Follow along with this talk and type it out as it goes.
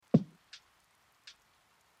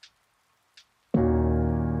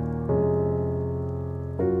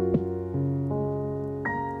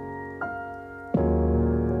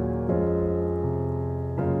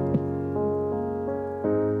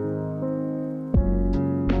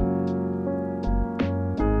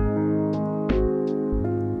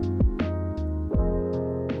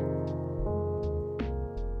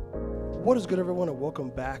What is good, everyone, and welcome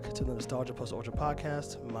back to the Nostalgia Plus Ultra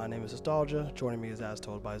podcast. My name is Nostalgia. Joining me is As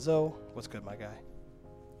Told by Zoe. What's good, my guy?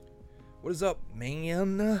 What is up,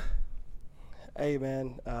 man? Hey,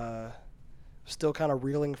 man. Still kind of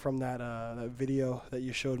reeling from that video that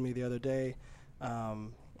you showed me the other day.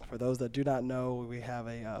 For those that do not know, we have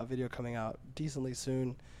a video coming out decently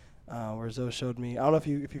soon where Zoe showed me. I don't know if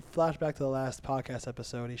you flash back to the last podcast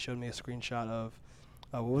episode, he showed me a screenshot of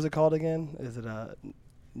what was it called again? Is it a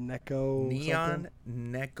Neon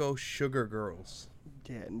Necco Sugar Girls.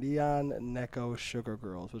 Yeah, Neon Necco Sugar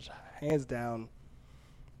Girls, which hands down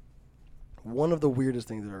one of the weirdest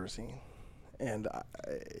things I've ever seen. And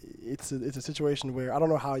it's a situation where I don't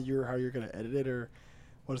know how you're gonna edit it or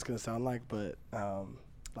what it's gonna sound like, but I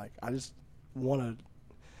just want to.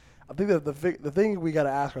 I think that the thing we gotta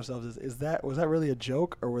ask ourselves was that really a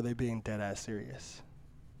joke or were they being dead ass serious?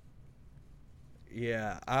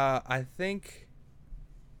 Yeah, I think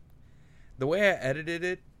the way I edited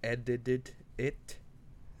it, I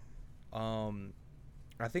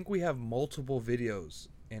think we have multiple videos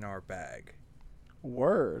in our bag.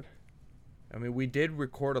 Word. I mean, we did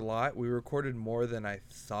record a lot. We recorded more than I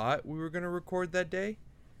thought we were going to record that day.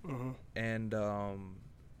 Mm-hmm. And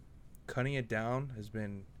cutting it down has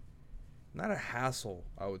been not a hassle,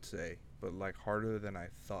 I would say, but like harder than I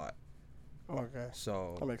thought. Okay.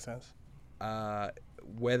 So that makes sense.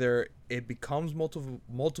 Whether it becomes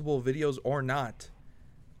multiple videos or not,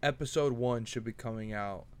 episode 1 should be coming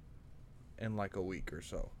out in like a week or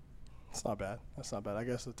so. It's not bad. That's not bad. I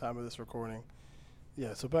guess the time of this recording.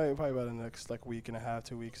 Yeah, so probably about the next week and a half,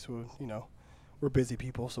 2 weeks. We're busy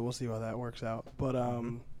people, so we'll see how that works out. But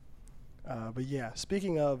but yeah,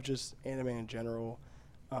 speaking of just anime in general,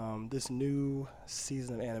 this new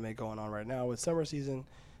season of anime going on right now, it's summer season,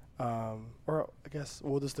 or I guess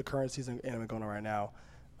this is the current season of anime going on right now.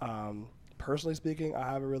 Personally speaking, I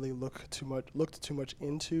haven't really looked too much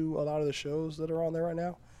into a lot of the shows that are on there right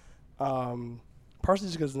now. Partially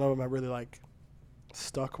just because none of them have really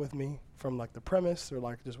stuck with me from the premise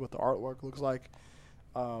or just what the artwork looks like,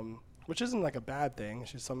 which isn't a bad thing.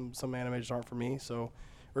 It's just some anime just aren't for me,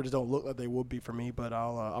 or just don't look like they would be for me. But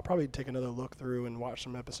I'll probably take another look through and watch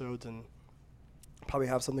some episodes and probably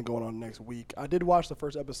have something going on next week. I did watch the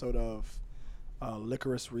first episode of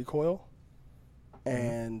Licorice Recoil,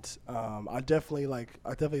 and I definitely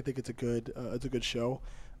think it's a good show.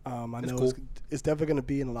 I know cool. It's definitely going to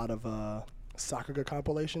be in a lot of Sakuga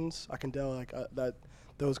compilations. I can tell that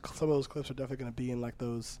some of those clips are definitely going to be in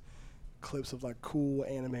those clips of cool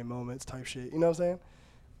anime moments type shit. You know what I'm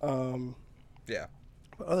saying? Yeah.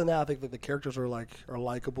 But other than that, I think that the characters are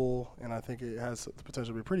likable, and I think it has the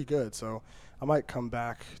potential to be pretty good. So I might come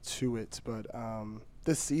back to it. But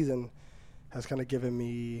this season has kind of given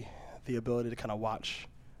me the ability to kind of watch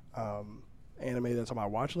anime that's on my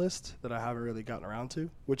watch list that I haven't really gotten around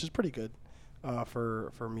to, which is pretty good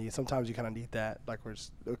for me. Sometimes you kind of need that, we're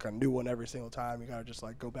just a new one every single time. You gotta just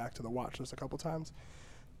go back to the watch list a couple times.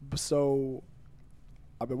 So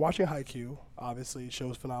I've been watching Haikyuu. Obviously, the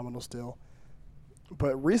show's phenomenal still.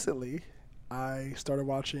 But recently, I started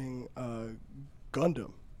watching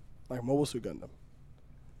Gundam, Mobile Suit Gundam.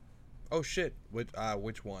 Oh shit!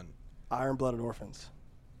 Which one? Iron Blooded Orphans.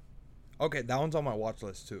 Okay, that one's on my watch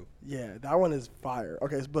list too. Yeah, that one is fire.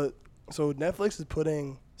 Okay, so Netflix is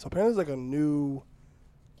putting. So apparently there's a new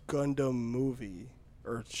Gundam movie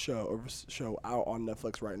or show out on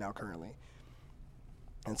Netflix right now currently.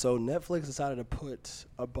 And so Netflix decided to put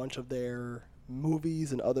a bunch of their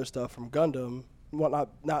movies and other stuff from Gundam, well,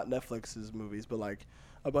 not Netflix's movies, but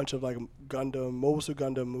a bunch of Gundam, Mobile Suit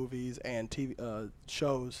Gundam movies and TV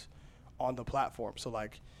shows on the platform. So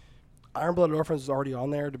Iron Blooded Orphans is already on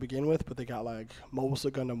there to begin with, but they got Mobile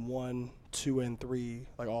Suit Gundam 1, 2, and 3,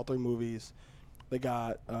 all 3 movies. They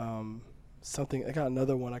got something. They got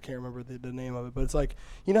another one. I can't remember the name of it, but it's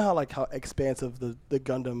you know how expansive the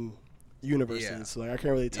Gundam universe is. So I can't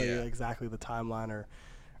really tell you exactly the timeline or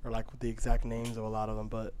the exact names of a lot of them,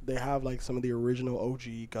 but they have some of the original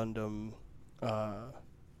OG Gundam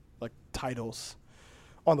titles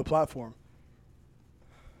on the platform.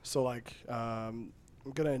 So I'm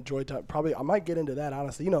gonna enjoy time. Probably I might get into that,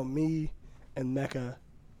 honestly. Me and Mecha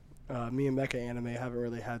anime haven't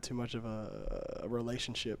really had too much of a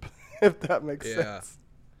relationship, if that makes sense.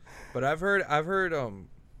 But I've heard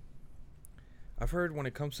when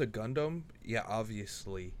it comes to Gundam,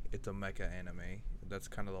 obviously it's a mecha anime. That's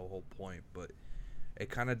kind of the whole point, but it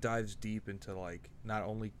kind of dives deep into not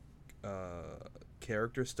only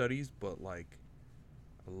character studies, but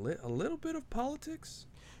a little bit of politics.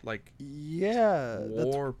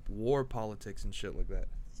 War politics and shit like that.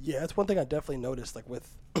 Yeah, that's one thing I definitely noticed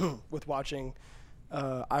with with watching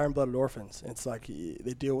Iron Blooded Orphans. It's like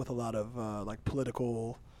they deal with a lot of like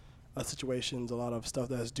political situations, a lot of stuff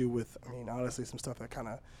that has to do with. I mean, honestly, some stuff that kind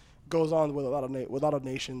of goes on with a lot of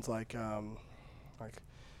nations, like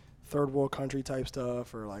third world country type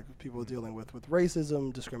stuff, or like people dealing with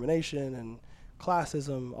racism, discrimination, and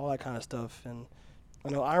classism, all that kind of stuff. And I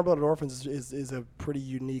know Iron Blooded Orphans is a pretty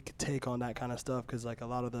unique take on that kind of stuff, because like a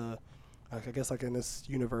lot of the, like, I guess like in this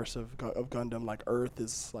universe of Gundam, like Earth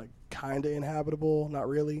is like kind of inhabitable, not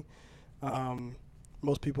really.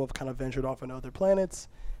 Most people have kind of ventured off into other planets,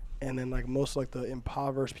 and then like most like the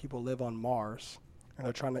impoverished people live on Mars, and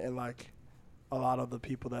they're trying to, and like a lot of the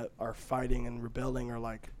people that are fighting and rebelling are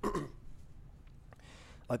like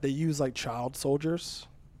like they use like child soldiers.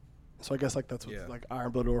 So I guess like that's what like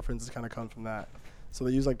Iron Blooded Orphans kind of comes from that. So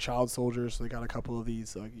they use like child soldiers. So they got a couple of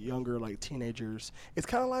these like younger like teenagers. It's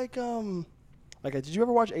kind of like did you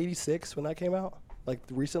ever watch 86 when that came out, like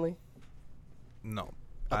recently? No,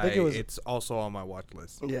 I think it was. It's also on my watch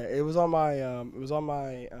list. Yeah, it was on my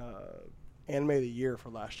anime of the year for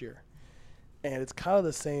last year, and it's kind of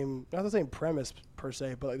the same, not the same premise per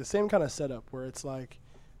se, but like the same kind of setup where it's like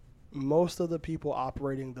most of the people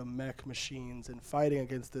operating the mech machines and fighting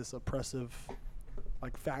against this oppressive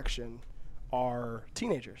like faction are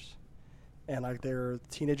teenagers, and like they're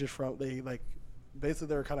teenagers from they like basically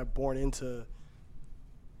they're kind of born into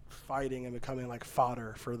fighting and becoming like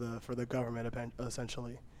fodder for the government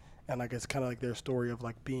essentially, and like it's kind of like their story of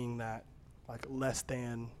like being that like less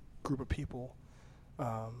than group of people,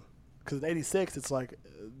 because in 86 it's like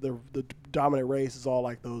the dominant race is all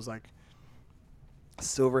like those like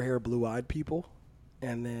silver hair blue eyed people,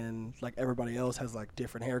 and then like everybody else has like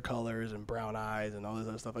different hair colors and brown eyes and all this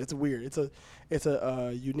other stuff. It's weird. It's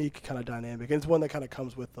a unique kind of dynamic, and it's one that kind of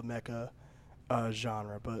comes with the mecha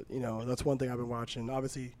genre. But you know, that's one thing I've been watching.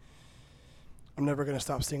 Obviously, I'm never gonna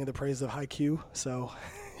stop singing the praises of Haikyuu. So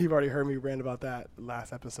you've already heard me rant about that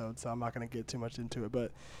last episode, so I'm not gonna get too much into it.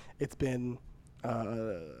 But it's been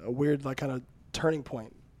a weird like kind of turning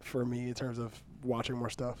point for me in terms of watching more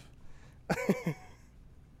stuff.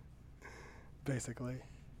 Basically.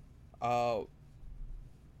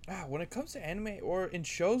 When it comes to anime or in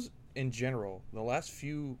shows in general, the last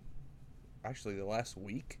week,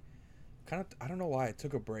 I don't know why I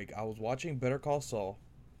took a break. I was watching Better Call Saul,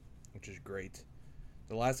 which is great.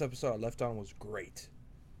 The last episode I left on was great.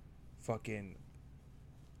 Fucking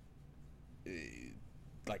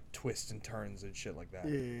like twists and turns and shit like that.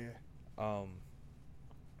 Yeah.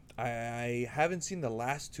 I haven't seen the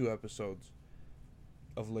last 2 episodes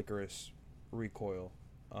of Licorice Recoil.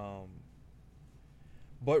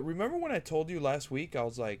 But remember when I told you last week, I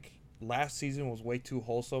was like, last season was way too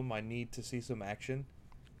wholesome. I need to see some action.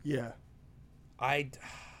 Yeah. I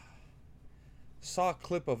saw a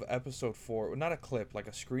clip of episode 4. Not a clip, like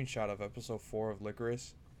a screenshot of episode 4 of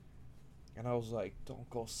Licorice. And I was like, don't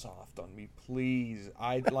go soft on me, please.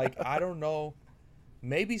 I don't know.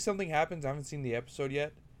 Maybe something happens. I haven't seen the episode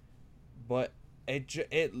yet. But it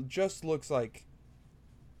just looks like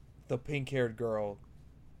the pink-haired girl,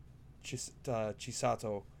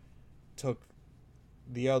 Chisato, took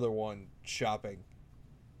the other one shopping.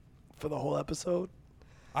 For the whole episode?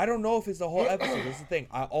 I don't know if it's the whole episode. That's the thing.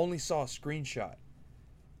 I only saw a screenshot.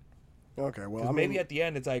 Okay, well, I mean, maybe at the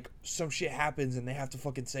end it's like some shit happens and they have to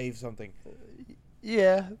fucking save something.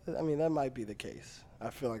 Yeah, I mean, that might be the case. I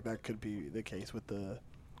feel like that could be the case with the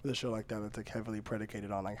show like that that's like heavily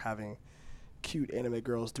predicated on like having cute anime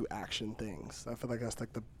girls do action things. I feel like that's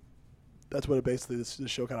what it basically this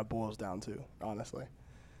show kind of boils down to, honestly.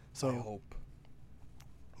 So I hope.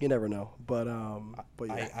 You never know, but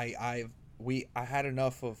yeah. I had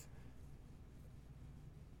enough of.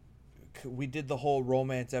 We did the whole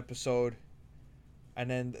romance episode, and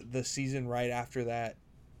then the season right after that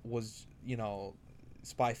was, you know,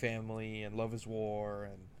 Spy Family and Love is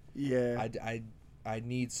War, and yeah, I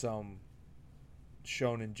need some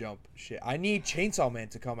Shonen Jump shit. I need Chainsaw Man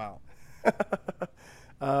to come out.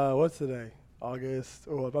 What's today? August.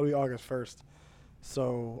 Oh, it'll be August 1st.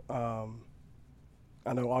 So,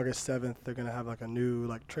 I know August 7th they're gonna have like a new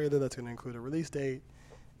like trailer that's gonna include a release date,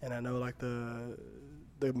 and I know like the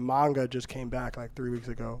manga just came back like 3 weeks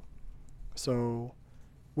ago. So,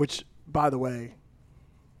 which by the way,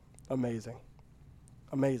 amazing.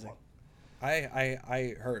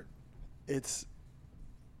 I heard. It's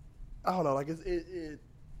I don't know, like I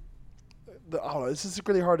don't know. It's just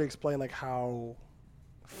really hard to explain like how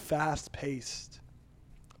fast paced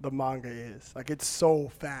the manga is. Like it's so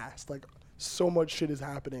fast. Like so much shit is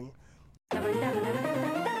happening.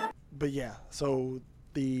 But yeah, so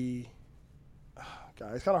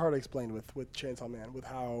God, it's kind of hard to explain with Chainsaw Man with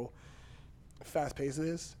how fast paced it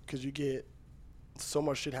is, because you get so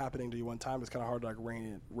much shit happening to you one time. It's kind of hard to like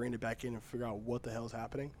rein it back in and figure out what the hell is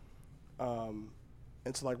happening.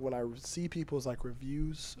 And so like when I see people's like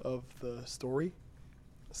reviews of the story,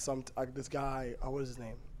 like this guy, what is his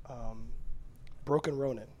name? Broken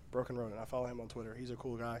Ronin. I follow him on Twitter. He's a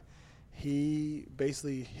cool guy. He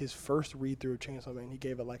basically, his first read through of Chainsaw Man, he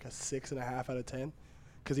gave it like a 6.5 out of 10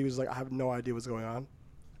 because he was like, I have no idea what's going on.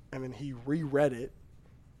 And then he reread it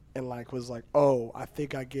and like was like, oh, I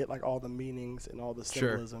think I get like all the meanings and all the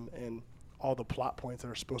symbolism and all the plot points that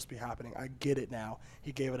are supposed to be happening. I get it now.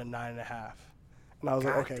 He gave it a 9.5. And I was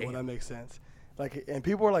like, okay, well, that makes sense. Like, and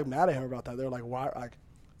people were like mad at him about that. They're like, why? Like,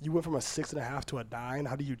 you went from a 6.5 to a 9.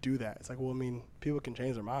 How do you do that? It's like, well, I mean, people can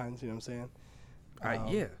change their minds. You know what I'm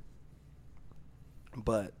saying? Yeah.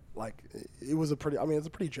 But like, it was a pretty. I mean, it's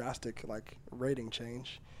a pretty drastic like rating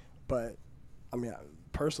change. But I mean,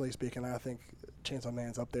 personally speaking, I think Chainsaw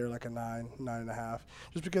Man's up there like a 9.5,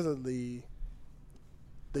 just because of they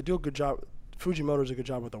do a good job. Fujimoto does a good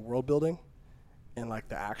job with the world building and like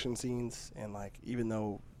the action scenes, and like even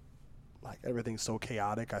though like everything's so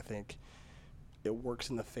chaotic, I think it works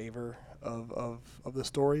in the favor of the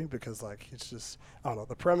story because like it's just, I don't know,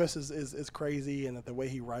 the premise is crazy, and that the way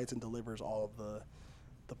he writes and delivers all of the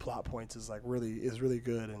plot points is like really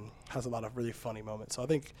good and has a lot of really funny moments. So I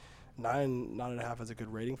think 9.5 is a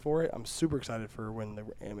good rating for it. I'm super excited for when the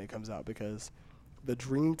anime comes out because the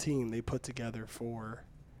dream team they put together for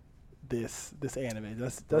this anime.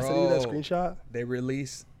 That's that screenshot. They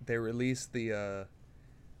released the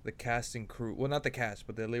casting crew. Well, not the cast,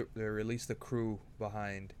 but they released the crew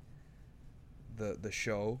behind the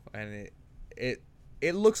show, and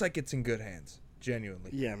it looks like it's in good hands.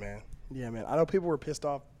 Genuinely. Yeah, man. I know people were pissed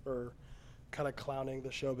off or kind of clowning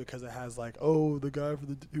the show because it has like, oh, the guy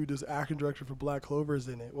who does acting director for Black Clover is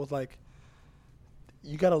in it. Well, it's like,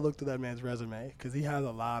 you got to look through that man's resume because he has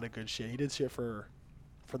a lot of good shit. He did shit for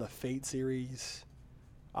the Fate series,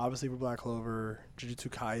 obviously for Black Clover, Jujutsu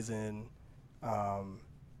Kaisen,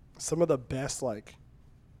 some of the best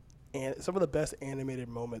animated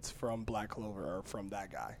moments from Black Clover are from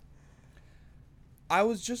that guy. I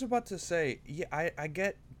was just about to say, yeah, I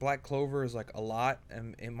get Black Clover is like a lot,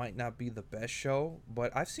 and it might not be the best show,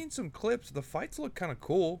 but I've seen some clips. The fights look kind of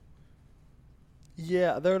cool.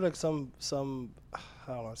 Yeah, there are like some I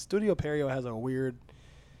don't know. Studio Perio has a weird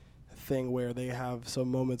thing where they have some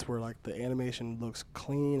moments where like the animation looks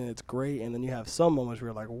clean and it's great, and then you have some moments where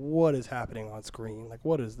you're like, what is happening on screen? Like,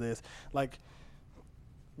 what is this? Like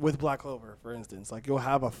with Black Clover, for instance, like you'll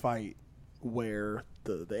have a fight where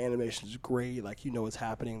the animation is great, like you know what's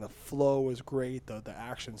happening, the flow is great, the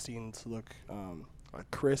action scenes look like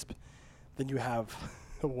crisp. Then you have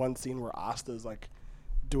one scene where Asta's like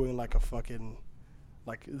doing like a fucking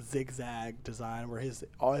like zigzag design where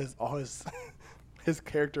all his his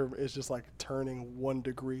character is just like turning 1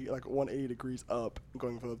 degree, like 180 degrees up,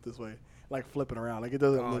 going up this way, like flipping around. Like it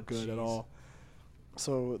doesn't look good at all.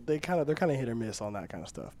 So they're kind of hit or miss on that kind of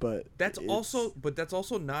stuff. But that's also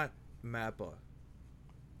not Mappa.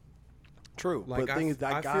 True. Like but the thing is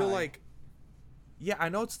that I guy, feel like, yeah, I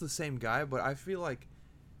know it's the same guy, but I feel like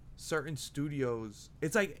certain studios,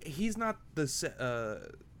 it's like he's not the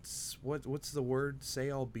what's the word? Say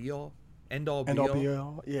all be all, end all be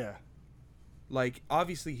all. Yeah. Like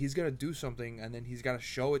obviously he's gonna do something, and then he's gotta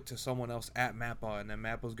show it to someone else at Mappa, and then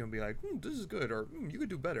Mappa's gonna be like, this is good, or you could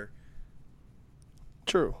do better.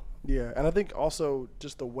 True. Yeah, and I think also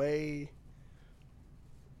just the way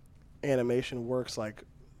animation works, like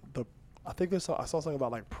I saw something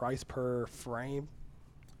about like price per frame,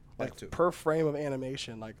 like per frame of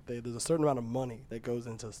animation. Like there's a certain amount of money that goes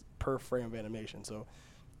into per frame of animation. So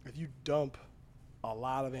if you dump a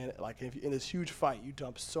lot of if in this huge fight you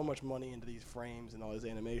dump so much money into these frames and all this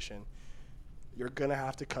animation, you're gonna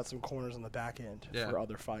have to cut some corners on the back end for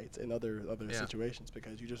other fights and other situations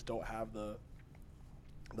because you just don't have the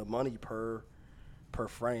money per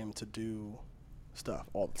frame to do stuff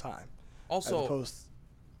all the time. Also,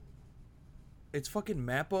 it's fucking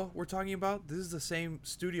Mappa we're talking about. This is the same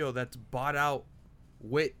studio that's bought out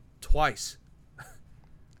Wit twice.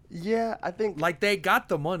 Yeah, I think like they got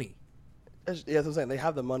the money. Yeah, that's what I'm saying. They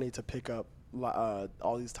have the money to pick up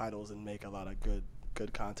all these titles and make a lot of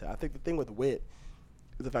good content. I think the thing with Wit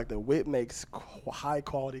is the fact that Wit makes high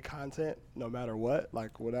quality content no matter what.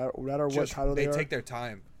 Like no matter what title they take their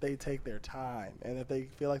time. They take their time, and if they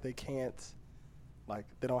feel like they can't, like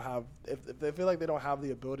they don't have, if they feel like they don't have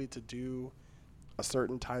the ability to do a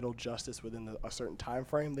certain title justice within a certain time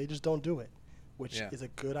frame, they just don't do it, which is a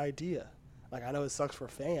good idea. Like I know it sucks for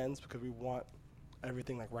fans because we want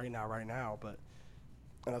everything like right now, but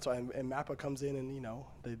and that's why and Mappa comes in and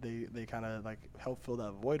they kind of like help fill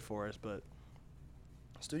that void for us. But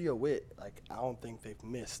Studio Wit, like I don't think they've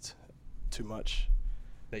missed too much,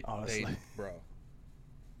 They honestly. bro.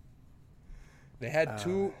 They had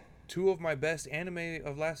Uh, two of my best anime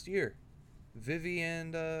of last year, Vivi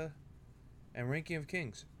and Ranking of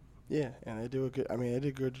Kings. yeah, and they do a good. I mean, they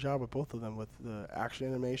did a good job with both of them with the action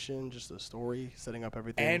animation, just the story, setting up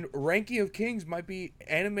everything. And Ranking of Kings might be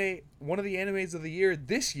one of the animes of the year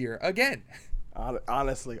this year again.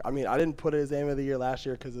 Honestly, I mean, I didn't put it as anime of the year last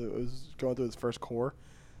year because it was going through its first core.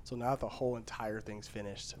 So now that the whole entire thing's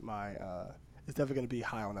finished, it's definitely going to be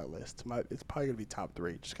high on that list. It's probably going to be top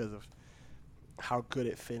 3 just because of how good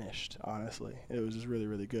it finished. Honestly, it was just really,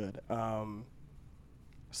 really good.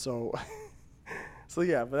 So, so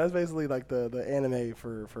yeah, but that's basically like the anime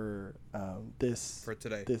for this For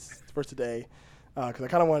today. for today, because I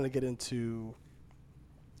kind of wanted to get into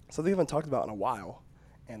something we haven't talked about in a while,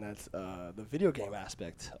 and that's the video game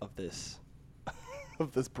aspect of this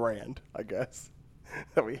of this brand, I guess,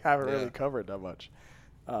 that we haven't really covered that much.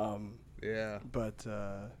 Yeah. But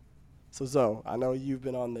so Zoe, I know you've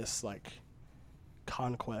been on this like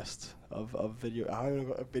conquest of video. I don't even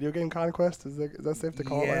know, video game conquest. Is that safe to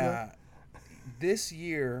call it like that? This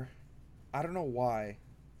year, I don't know why,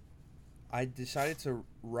 I decided to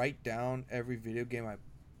write down every video game I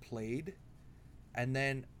played, and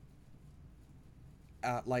then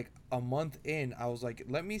like a month in, I was like,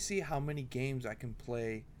 let me see how many games I can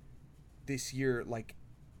play this year, like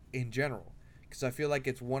in general, because I feel like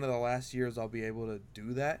it's one of the last years I'll be able to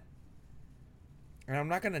do that. And I'm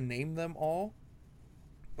not gonna name them all,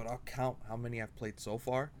 but I'll count how many I've played so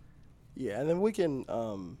far. Yeah, and then we can.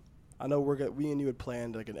 I know we and you had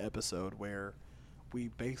planned like an episode where we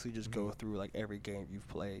basically just go through like every game you've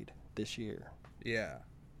played this year. Yeah.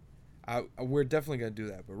 We're definitely going to do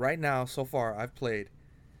that. But right now, so far, I've played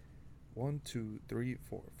 1, 2, 3,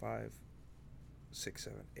 4, 5, 6,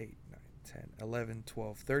 7, 8, 9, 10, 11,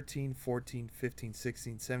 12, 13, 14, 15,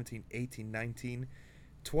 16, 17, 18, 19,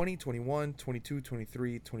 20, 21, 22,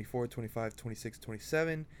 23, 24, 25, 26,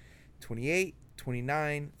 27, 28,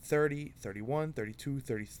 29, 30, 31, 32,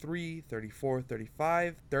 33, 34,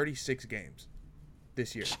 35, 36 games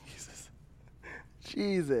this year.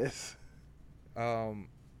 Jesus.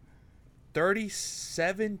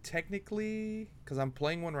 37 technically, because I'm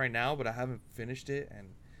playing one right now, but I haven't finished it,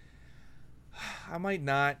 and I might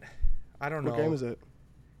not. I don't know. What game is it?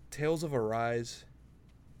 Tales of Arise.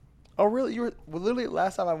 Oh, really? You were literally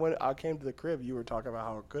last time I came to the crib. You were talking about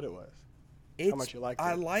how good it was. How much you liked it.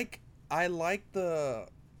 I like the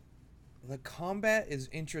combat is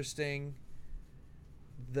interesting.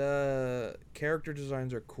 The character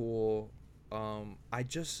designs are cool.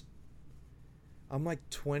 I'm like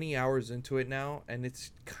 20 hours into it now, and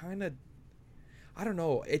it's kind of, I don't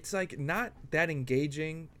know, it's like not that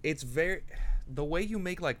engaging. It's the way you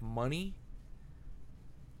make like money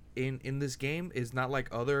in this game is not like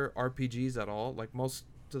other RPGs at all. Like most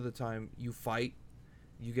of the time you fight,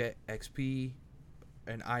 you get XP,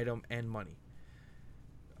 an item, and money.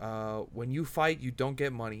 When you fight, you don't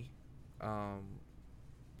get money.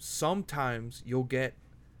 Sometimes you'll get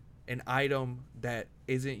an item that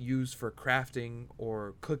isn't used for crafting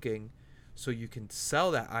or cooking, so you can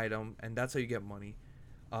sell that item, and that's how you get money.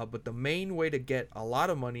 But the main way to get a lot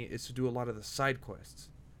of money is to do a lot of the side quests.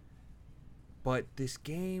 But this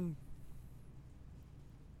game,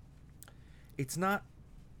 it's not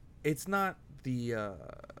the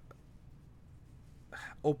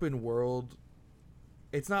open world.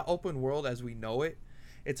 It's not open world as we know it.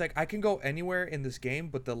 It's like I can go anywhere in this game,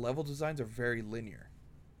 but the level designs are very linear.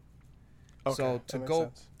 Okay, so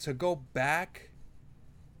sense. to go back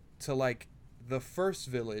to like the first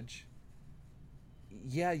village,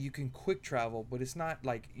 yeah, you can quick travel, but it's not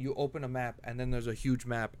like you open a map and then there's a huge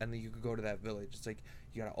map and then you can go to that village. It's like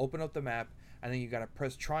you gotta open up the map and then you gotta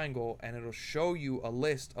press triangle and it'll show you a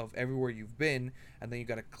list of everywhere you've been, and then you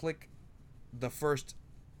gotta click the first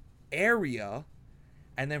area,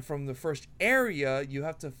 and then from the first area you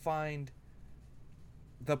have to find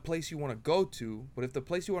the place you want to go to. But if the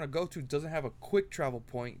place you want to go to doesn't have a quick travel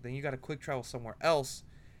point, then you got to quick travel somewhere else.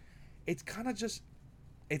 It's kind of just,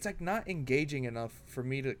 it's like not engaging enough for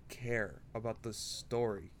me to care about the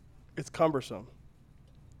story. It's cumbersome.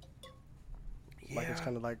 Yeah. Like it's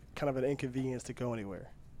kind of an inconvenience to go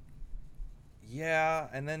anywhere. Yeah,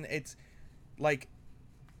 and then it's like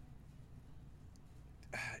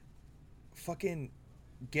fucking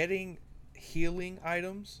getting healing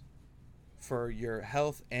items for your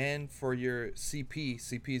health and for your CP.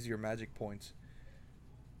 CP is your magic points.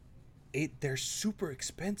 They're super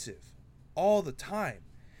expensive all the time.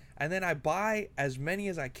 And then I buy as many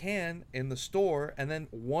as I can in the store, and then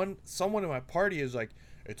someone in my party is like,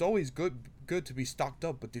 it's always good good to be stocked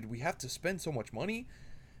up, but did we have to spend so much money?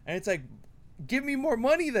 And it's like, give me more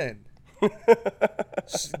money then. I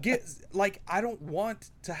don't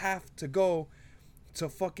want to have to go to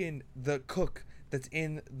fucking the cook that's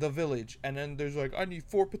in the village, and then there's like, I need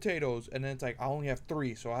 4 potatoes, and then it's like, I only have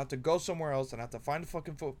 3, so I have to go somewhere else and I have to find a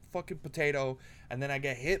fucking potato, and then I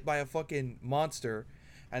get hit by a fucking monster,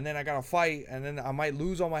 and then I gotta fight, and then I might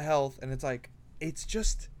lose all my health, and it's like, it's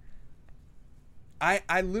just,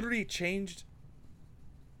 I literally changed.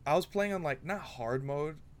 I was playing on like, not hard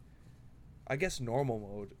mode, I guess normal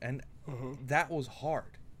mode, and that was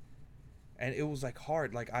hard, and it was like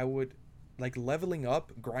hard, like I would, like, leveling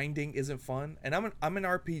up, grinding isn't fun, and I'm an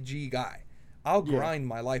RPG guy. I'll grind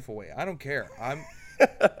my life away. I don't care. I'm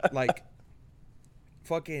like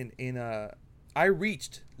fucking I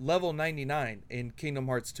reached level 99 in Kingdom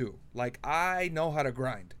Hearts 2. Like, I know how to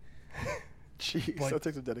grind. Jeez, that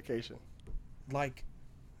takes some dedication. Like,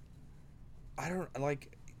 I don't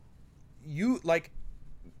like you, like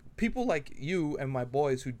people like you and my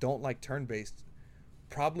boys who don't like turn-based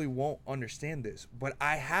probably won't understand this, but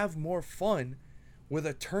I have more fun with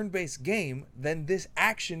a turn-based game than this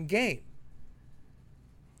action game.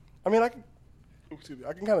 I mean, I can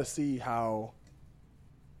kind of see how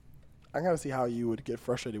you would get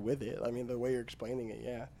frustrated with it. I mean, the way you're explaining it,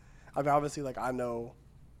 yeah. I mean, obviously, like, I know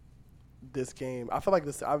this game. I feel like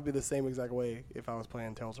I would be the same exact way if I was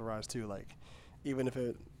playing Tales of Rise 2. Like, even if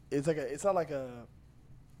it's not like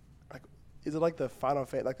is it like the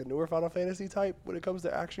the newer Final Fantasy type when it comes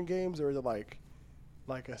to action games, or is it like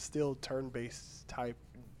a still turn-based type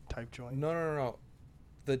joint? No.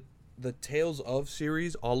 The Tales of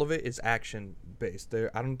series, all of it is action based. I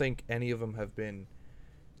don't think any of them have been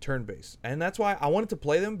turn based, and that's why I wanted to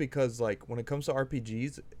play them, because like when it comes to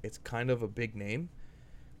RPGs, it's kind of a big name.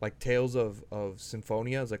 Like Tales of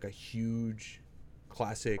Symphonia is like a huge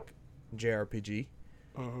classic JRPG.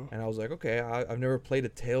 And I was like, okay, I've never played a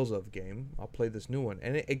Tales of game. I'll play this new one.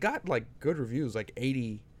 And it got, like, good reviews, like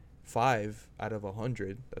 85 out of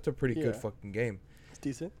 100. That's a pretty good fucking game. It's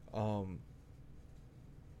decent. But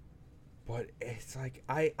it's like,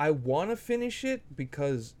 I want to finish it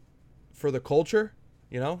because for the culture,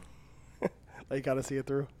 you know? Like, you got to see it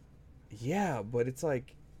through. Yeah, but it's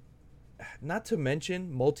like, not to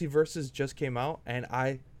mention, Multiversus just came out, and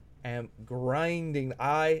I am grinding.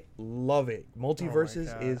 I love it.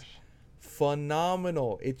 Multiversus is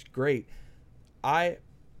phenomenal. It's great. I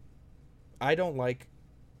don't like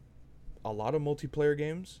a lot of multiplayer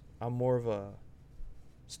games. I'm more of a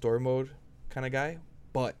story mode kind of guy,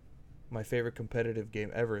 but my favorite competitive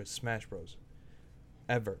game ever is Smash Bros.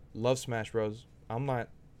 Ever. Love Smash Bros. I'm not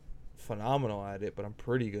phenomenal at it, but I'm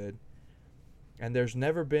pretty good. And there's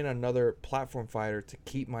never been another platform fighter to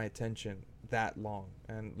keep my attention that long.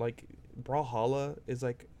 And like Brawlhalla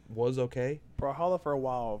was okay. Brawlhalla for a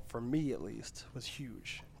while, for me at least, was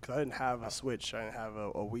huge, because I didn't have a Switch, I didn't have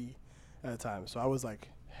a Wii at the time, so I was like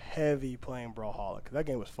heavy playing Brawlhalla, because that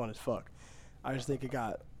game was fun as fuck. I just think it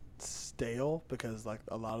got stale, because like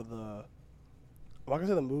a lot of the, I'm not gonna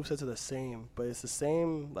say the movesets are the same, but it's the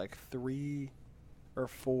same like 3 or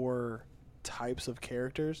 4 types of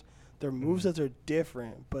characters. Their movesets are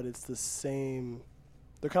different, but it's the same.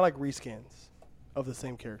 They're kind of like reskins of the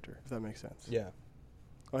same character, if that makes sense. Yeah.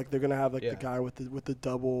 Like, they're going to have, like, the guy with the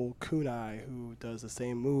double kunai who does the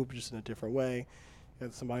same move just in a different way. You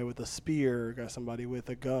got somebody with a spear, got somebody with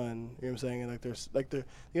a gun. You know what I'm saying? And, like, there's, like, they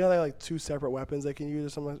like 2 separate weapons they can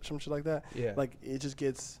use or some shit like that. Yeah. Like, it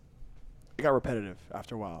got repetitive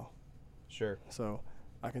after a while. Sure. So,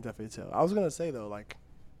 I can definitely tell. I was going to say, though, like,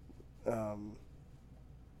 I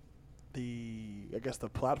guess the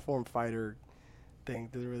platform fighter thing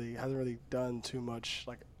hasn't really done too much,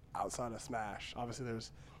 like, outside of Smash. Obviously,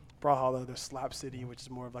 there's Brawlhalla, there's Slap City, which is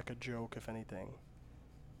more of like a joke, if anything.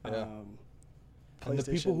 Yeah. And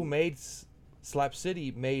the people who made Slap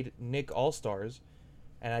City made Nick All Stars,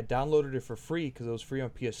 and I downloaded it for free because it was free on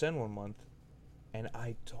PSN 1 month, and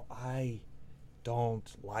I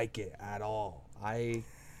don't like it at all. It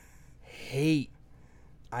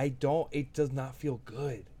does not feel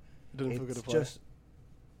good. It doesn't feel good to play. Just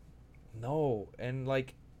no, and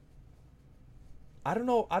like, I don't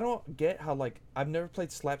know. I don't get how, like, I've never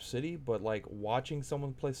played Slap City, but like watching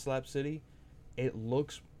someone play Slap City, it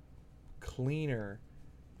looks cleaner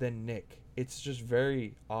than Nick. It's just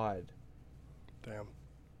very odd. Damn.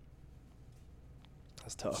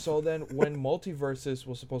 That's tough. So then when Multiversus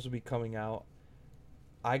was supposed to be coming out,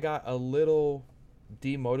 I got a little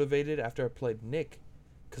demotivated after I played Nick,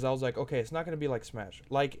 because I was like, okay, it's not going to be like Smash.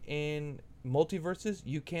 Like in Multiversus,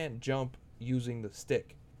 you can't jump using the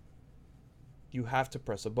stick. You have to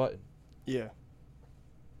press a button. Yeah.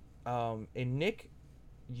 In Nick,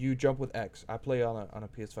 you jump with X. I play on a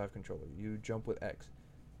PS5 controller. You jump with X,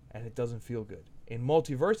 and it doesn't feel good. In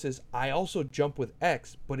Multiversus, I also jump with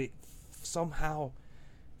X, but it somehow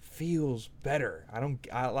feels better. I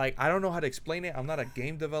don't know how to explain it. I'm not a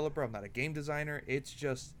game developer. I'm not a game designer. It's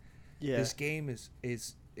just this game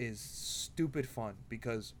is stupid fun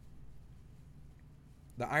because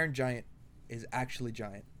the Iron Giant is actually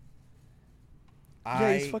giant.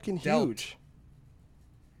 Yeah, he's fucking huge.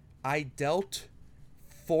 I dealt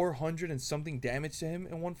 400 and something damage to him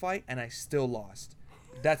in one fight, and I still lost.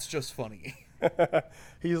 That's just funny.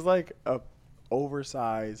 He's like a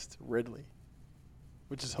oversized Ridley,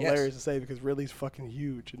 which is hilarious to say because Ridley's fucking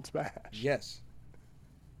huge in Smash. Yes.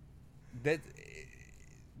 The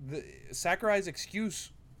Sakurai's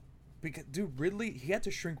excuse, because dude, Ridley, he had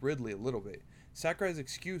to shrink Ridley a little bit. Sakurai's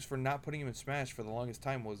excuse for not putting him in Smash for the longest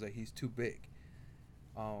time was that he's too big.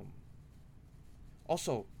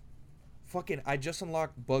 Also, fucking, I just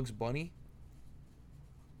unlocked Bugs Bunny.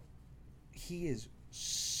 He is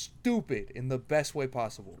stupid in the best way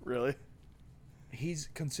possible. Really? He's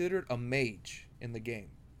considered a mage in the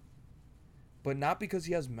game. But not because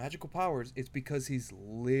he has magical powers, it's because he's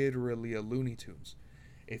literally a Looney Tunes.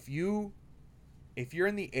 If you're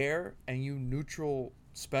in the air and you neutral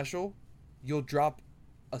special, you'll drop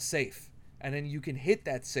a safe. And then you can hit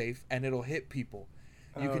that safe and it'll hit people.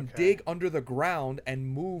 You can dig under the ground and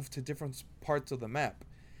move to different parts of the map.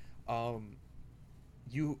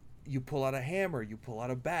 You pull out a hammer, you pull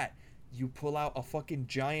out a bat, you pull out a fucking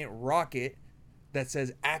giant rocket that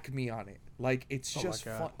says Acme on it. Like, it's just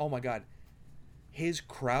fun. Oh my god. His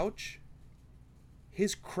crouch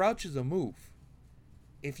is a move.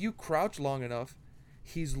 If you crouch long enough,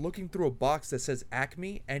 he's looking through a box that says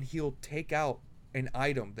Acme and he'll take out an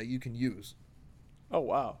item that you can use. Oh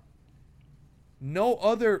wow. No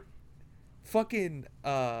other fucking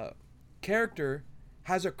character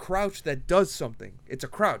has a crouch that does something. It's a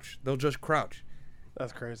crouch. They'll just crouch.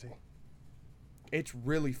 That's crazy. It's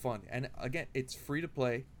really fun. And again, it's free to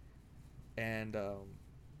play. And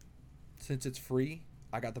since it's free,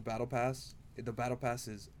 I got the Battle Pass. The Battle Pass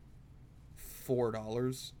is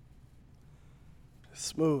 $4.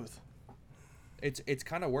 Smooth. It's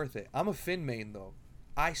kind of worth it. I'm a Finn main, though.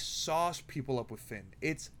 I sauce people up with Finn.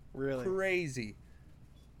 It's really crazy.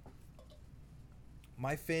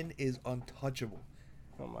 My Finn is untouchable.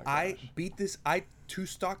 Oh my gosh. I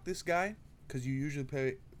 2-stocked this guy because you usually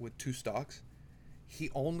play with 2 stocks. He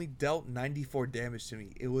only dealt 94 damage to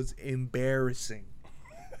me. It was embarrassing.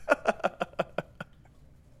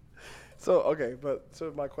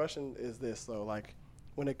 So my question is this though, like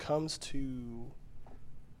when it comes to,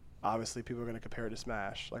 obviously people are going to compare it to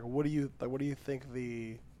Smash. Like what do you think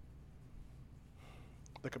the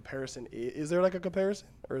comparison is? Is there like a comparison,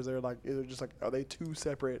 or is it just like, are they two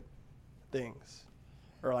separate things?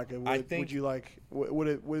 Or like would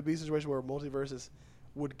it be a situation where Multiversus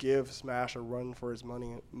would give Smash a run for its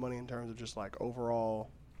money in terms of just like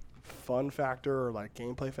overall fun factor or like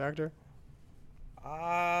gameplay factor?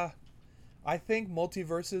 I think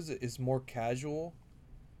Multiversus is more casual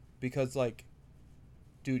because, like,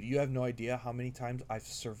 dude, you have no idea how many times I've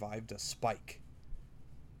survived a spike.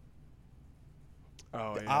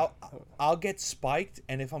 Oh yeah. I'll get spiked,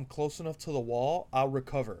 and if I'm close enough to the wall, I'll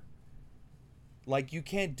recover. Like, you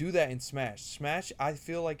can't do that in Smash. Smash, I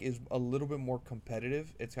feel like, is a little bit more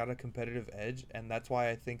competitive. It's got a competitive edge, and that's why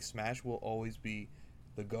I think Smash will always be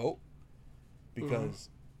the GOAT. Because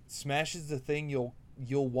Smash is the thing you'll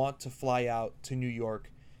want to fly out to New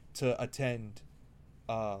York to attend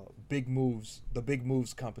the Big Moves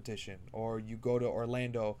competition, or you go to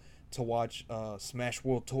Orlando to watch Smash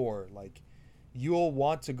World Tour. Like, you'll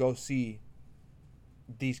want to go see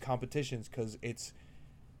these competitions because it's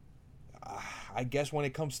I guess when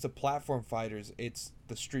it comes to platform fighters, it's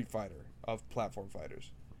the Street Fighter of platform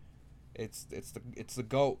fighters. It's the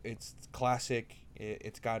GOAT. It's classic.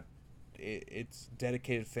 It's got its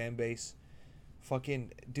dedicated fan base.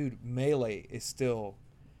 Fucking dude, Melee is still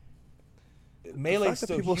the fact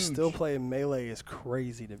that people huge. Still play Melee is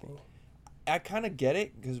crazy to me. I kind of get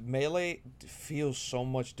it because Melee feels so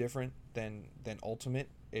much different than Ultimate.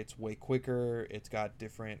 It's way quicker. It's got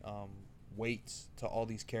different weights to all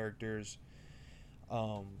these characters.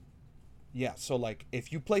 Yeah, so like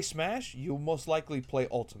if you play Smash, you'll most likely play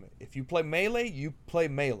Ultimate. If you play Melee, you play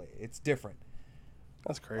Melee. It's different.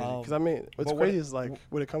 That's crazy. Because I mean, what's crazy is like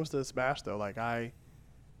when it comes to Smash though, like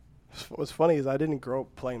what's funny is I didn't grow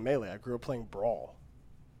up playing Melee. I grew up playing Brawl.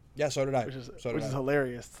 Yeah, so did I. Which is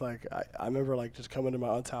hilarious. It's like I remember like just coming to my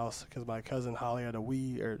aunt's house because my cousin Holly had a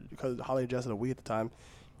Wii, or because Holly and Jess had a Wii at the time,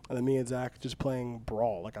 and then me and Zach just playing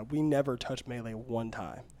Brawl. Like we never touched Melee one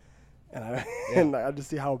time. and I Yeah. and I just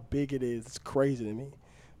see how big it is. It's crazy to me,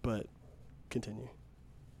 but continue.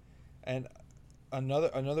 And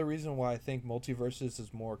another reason why I think Multiversus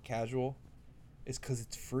is more casual is because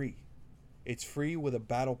it's free. It's free with a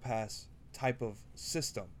battle pass type of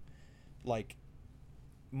system. Like,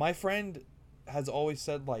 my friend has always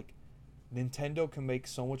said, like, Nintendo can make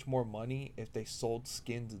so much more money if they sold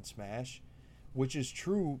skins in Smash, which is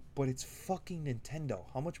true, but it's fucking Nintendo.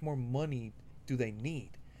 How much more money do they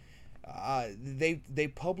need? They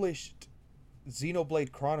published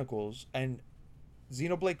Xenoblade Chronicles, and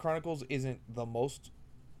Xenoblade Chronicles isn't the most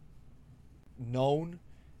known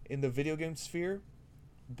in the video game sphere,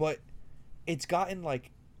 but it's gotten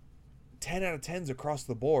like 10 out of 10s across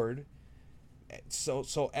the board.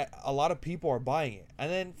 So a lot of people are buying it. And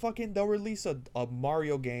then fucking they'll release a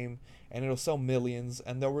Mario game and it'll sell millions,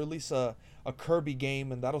 and they'll release a Kirby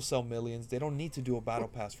game and that'll sell millions. They don't need to do a battle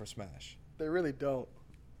pass for Smash. They really don't.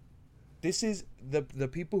 This is the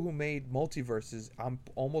people who made Multiverses. I'm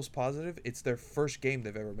almost positive it's their first game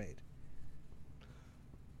they've ever made.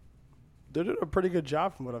 They did a pretty good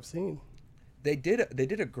job from what I've seen. They did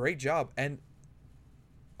a great job. And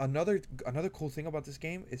another cool thing about this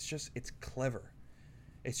game is just it's clever.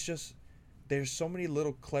 It's just there's so many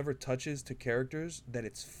little clever touches to characters that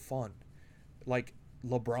it's fun. Like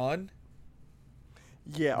LeBron.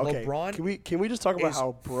 Yeah, okay. LeBron can we just talk about is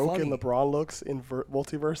how broken funny. LeBron looks in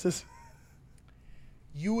Multiverses?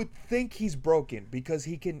 You would think he's broken because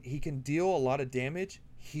he can deal a lot of damage.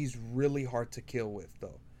 He's really hard to kill with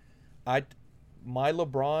though. My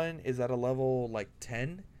LeBron is at a level like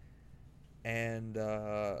 10, and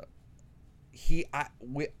I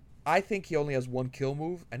think he only has one kill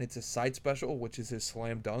move, and it's a side special, which is his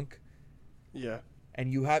slam dunk. Yeah.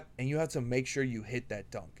 And you have to make sure you hit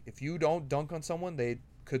that dunk. If you don't dunk on someone, they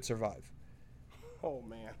could survive. Oh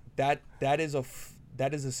man. That is a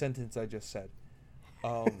sentence I just said.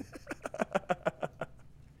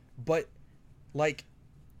 But like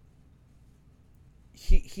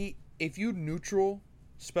he if you neutral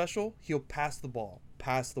special, he'll pass the ball.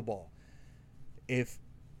 If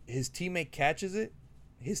his teammate catches it,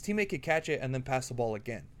 his teammate could catch it and then pass the ball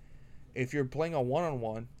again. If you're playing a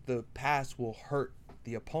one-on-one, the pass will hurt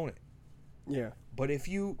the opponent. Yeah. But if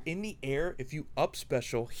you in the air, if you up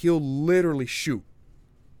special, he'll literally shoot.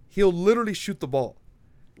 He'll literally shoot the ball,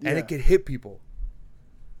 and it could hit people.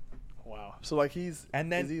 Wow. So like is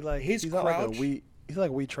he like his he's crouch? not like he's like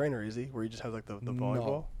a Wii trainer, is he? Where he just has like the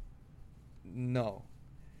volleyball? No.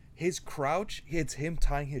 His crouch, it's him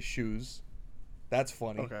tying his shoes. That's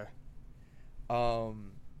funny. Okay.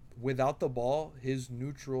 Without the ball, his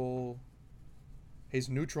neutral is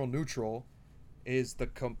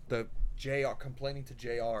the JR complaining to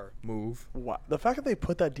JR move. Wow. The fact that they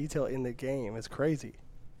put that detail in the game is crazy.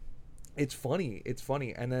 It's funny.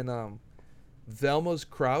 And then Velma's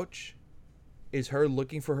crouch is her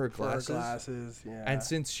looking for her glasses. Yeah. And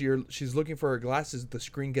since she's looking for her glasses, the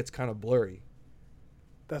screen gets kind of blurry.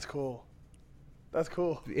 That's cool.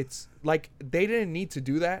 It's like they didn't need to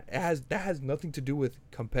do that. That has nothing to do with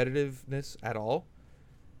competitiveness at all,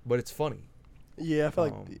 but it's funny. Yeah, I feel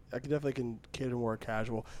like I definitely can cater more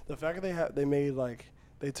casual. The fact that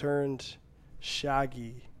they turned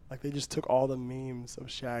Shaggy, like they just took all the memes of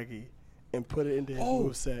Shaggy and put it into his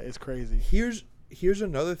moveset is crazy. Here's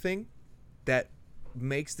another thing that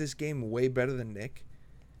makes this game way better than Nick.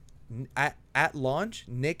 At launch,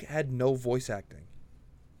 Nick had no voice acting.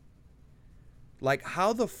 Like,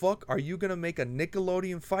 how the fuck are you gonna make a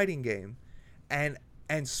Nickelodeon fighting game, and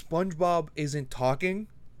SpongeBob isn't talking?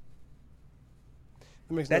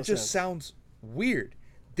 That just sounds weird.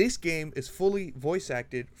 This game is fully voice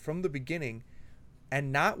acted from the beginning,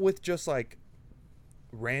 and not with just like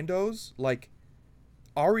randos. Like,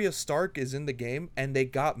 Arya Stark is in the game, and they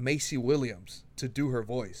got Macy Williams to do her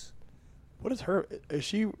voice. Is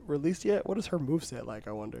she released yet? What is her moveset like,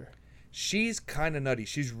 I wonder? She's kind of nutty.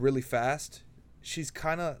 She's really fast. She's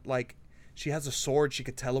kind of like, she has a sword she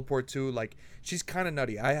could teleport to. Like, she's kind of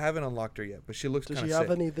nutty. I haven't unlocked her yet, but she looks kind of sick. Does she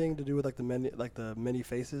have anything to do with like the many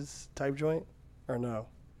faces type joint, or no?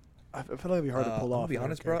 I feel like it'd be hard to pull off. To be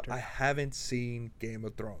honest, bro, I haven't seen Game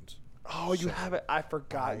of Thrones. Oh, you haven't? I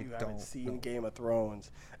forgot you haven't seen Game of Thrones.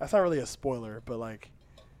 That's not really a spoiler, but like,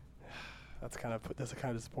 that's kind of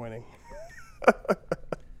disappointing.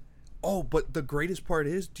 Oh, but the greatest part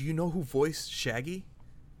is, do you know who voiced Shaggy?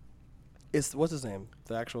 What's his name?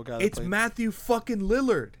 The actual guy. It's Matthew fucking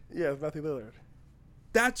Lillard. Yeah, it's Matthew Lillard.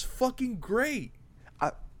 That's fucking great.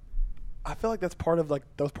 I feel like that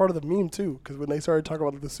was part of the meme too, because when they started talking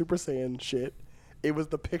about the Super Saiyan shit, it was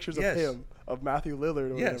the pictures of him, of Matthew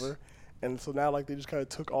Lillard or whatever, and so now like they just kind of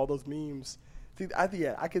took all those memes. See,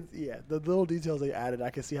 I could, the little details they added, I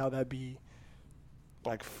could see how that'd be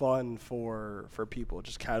like fun for people.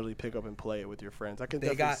 Just casually pick up and play it with your friends. I can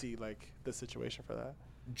definitely see like the situation for that.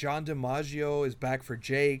 John DiMaggio is back for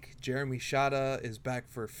Jake. Jeremy Shada is back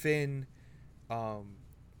for Finn. I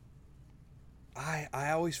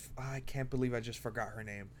can't believe I just forgot her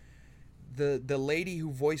name. The lady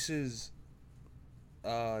who voices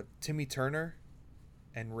Timmy Turner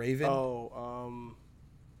and Raven. Oh,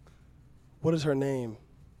 what is her name?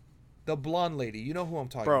 The blonde lady. You know who I'm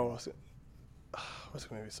talking about. What's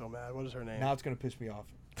gonna be so mad? What is her name? Now it's gonna piss me off.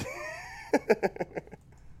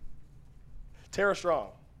 Tara Strong.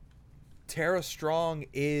 Tara Strong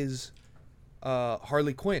is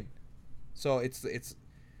Harley Quinn. So it's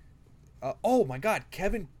oh my God,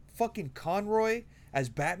 Kevin fucking Conroy as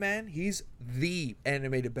Batman. He's the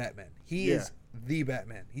animated Batman. He is the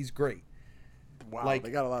Batman. He's great. Wow, like, they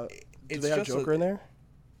got a lot of... Do they have Joker in there?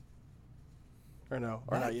 Or no?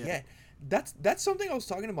 Or not yet? Yeah. That's something I was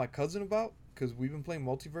talking to my cousin about, because we've been playing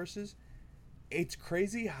Multiversus. It's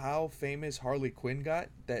crazy how famous Harley Quinn got,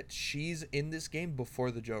 that she's in this game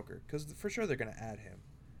before the Joker. Because for sure they're going to add him.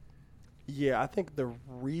 Yeah, I think the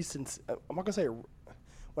recent... I'm not going to say...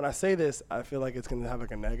 When I say this, I feel like it's going to have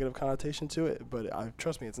like a negative connotation to it, but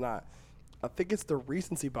trust me, it's not. I think it's the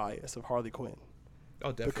recency bias of Harley Quinn.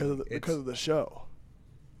 Oh, definitely. Because of the show.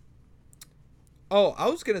 Oh, I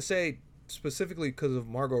was going to say specifically because of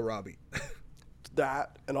Margot Robbie.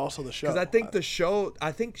 That and also the show. Because I think the show,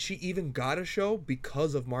 I think she even got a show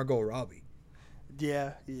because of Margot Robbie.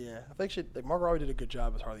 Yeah. I think Margot Robbie did a good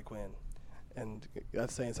job as Harley Quinn. And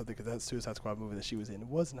that's saying something, because that Suicide Squad movie that she was in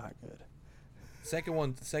was not good. The second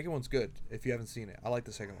one's good if you haven't seen it. I like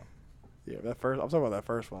the second one. Yeah, I'm talking about that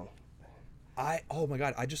first one. Oh my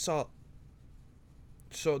God, I just saw.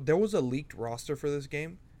 So there was a leaked roster for this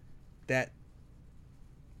game that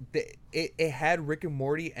it had Rick and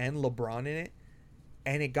Morty and LeBron in it,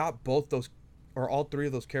 and it got both those, or all three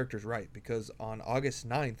of those characters right, because on August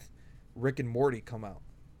 9th, Rick and Morty come out.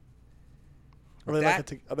 Are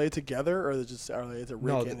they together, or are they Rick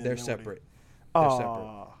no, and they're separate. They're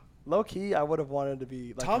separate. Low key, I would have wanted to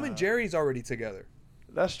be like Tom and Jerry's already together.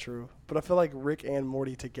 That's true, but I feel like Rick and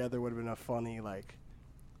Morty together would have been a funny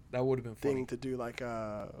that would have been funny thing to do, like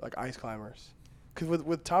Ice Climbers. Because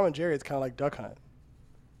with Tom and Jerry, it's kind of like Duck Hunt.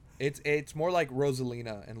 It's more like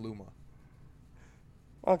Rosalina and Luma.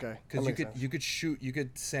 Okay, because you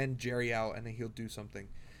could send Jerry out and then he'll do something.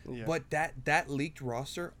 Yeah. But that leaked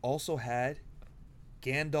roster also had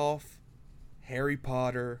Gandalf, Harry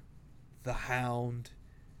Potter, the Hound,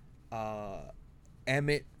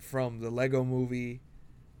 Emmett from the Lego Movie,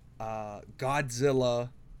 Godzilla,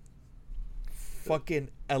 fucking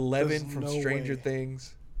 11 from Stranger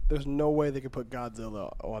Things. There's no way they could put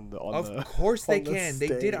Godzilla on the Of course they can. They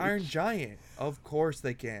did Iron Giant. Of course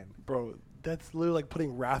they can. Bro, that's literally like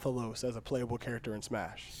putting Rathalos as a playable character in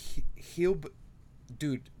Smash.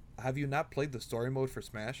 Dude, have you not played the story mode for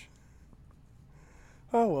Smash?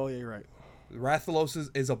 Oh, well, yeah, you're right. Rathalos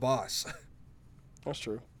is a boss. That's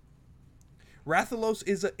true. Rathalos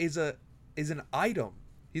is an item.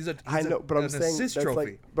 I know, but I'm saying assist that's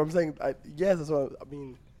trophy. But I'm saying yes, that's what I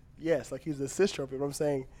mean. Yes, like he's an assist trophy. But I'm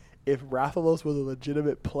saying if Rathalos was a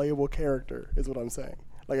legitimate playable character, is what I'm saying.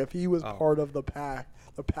 Like if he was part of the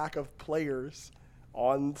pack of players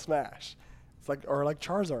on Smash, it's like like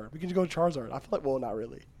Charizard. We can just go Charizard. I feel like not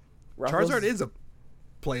really. Charizard is a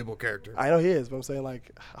playable character. I know he is, but I'm saying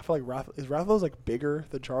like I feel like is Rathalos like bigger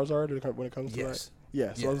than Charizard when it comes to that?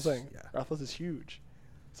 Yeah, so I'm saying Rathalos is huge.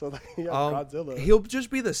 So like, Godzilla. He'll just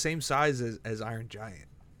be the same size as Iron Giant.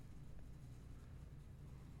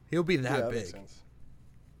 He'll be that big. Makes sense.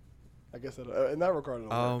 I guess in that regard,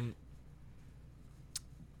 it'll work.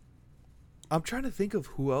 I'm trying to think of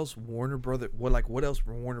who else what else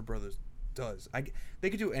Warner Brothers does. They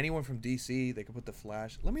could do anyone from DC. They could put the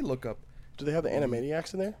Flash. Let me look up. Do they have the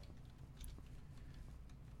Animaniacs in there?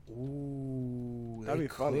 Ooh, that'd be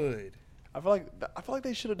funny. I feel like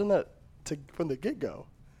they should have done that from the get go.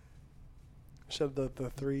 Should have the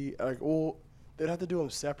three they'd have to do them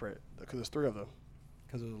separate because there's three of them.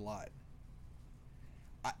 Because there's a lot.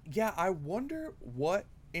 I wonder what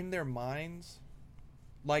in their minds.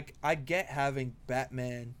 Like, I get having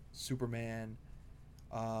Batman, Superman,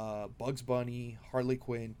 Bugs Bunny, Harley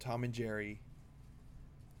Quinn, Tom and Jerry.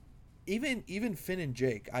 Even Finn and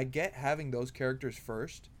Jake. I get having those characters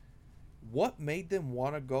first. What made them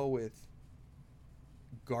want to go with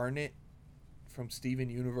Garnet from Steven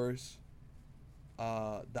Universe?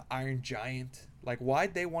 The Iron Giant. Like,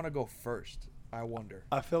 why'd they want to go first? I wonder.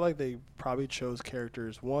 I feel like they probably chose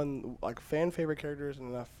characters, one, like fan favorite characters,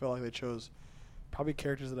 and I feel like they chose probably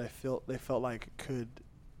characters that they felt like could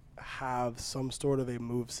have some sort of a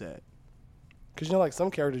move set. Because like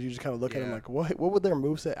some characters, you just kind of look at them like, what would their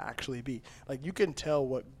moveset actually be? Like you can tell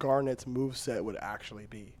what Garnet's moveset would actually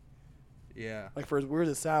be. Yeah. Like for as weird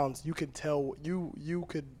as it sounds, you can tell you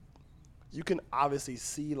can obviously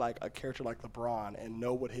see like a character like LeBron and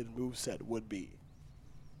know what his moveset would be.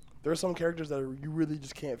 There are some characters that you really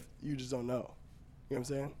just can't, you just don't know. You know what I'm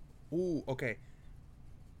saying? Ooh, okay.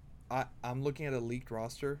 I'm looking at a leaked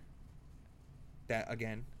roster that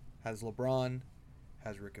again has LeBron,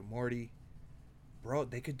 has Rick and Morty. Bro,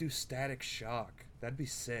 they could do Static Shock. That'd be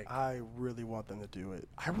sick. I really want them to do it.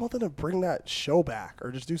 I want them to bring that show back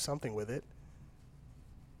or just do something with it.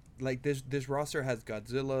 Like this roster has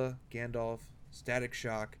Godzilla, Gandalf, Static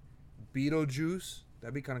Shock, Beetlejuice.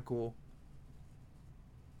 That'd be kind of cool.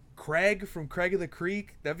 Craig from Craig of the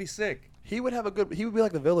Creek. That'd be sick. He would be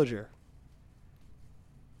like the villager.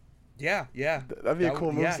 Yeah. That'd be a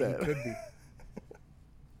cool moveset. Yeah, he could be.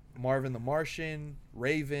 Marvin the Martian,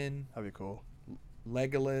 Raven. That'd be cool.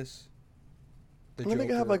 Legolas. I mean, they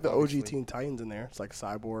could have like the OG Teen Titans in there. It's like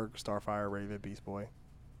Cyborg, Starfire, Raven, Beast Boy.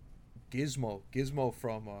 Gizmo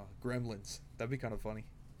from Gremlins. That'd be kind of funny.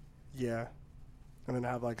 Yeah, and then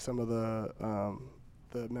have like some of the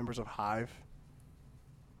members of Hive,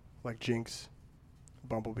 like Jinx,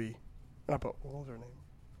 Bumblebee. What was her name?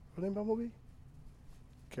 Her name Bumblebee?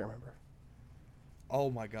 Can't remember.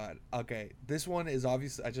 Oh my god. Okay, this one is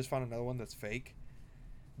obvious. I just found another one that's fake.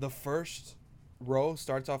 The first row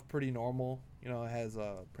starts off pretty normal. You know, it has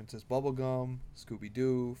Princess Bubblegum,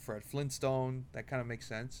 Scooby-Doo, Fred Flintstone. That kind of makes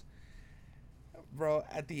sense. Bro,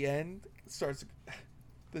 at the end, starts...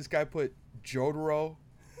 This guy put Jotaro,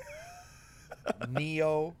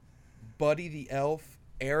 Neo, Buddy the Elf,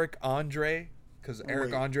 Eric Andre, because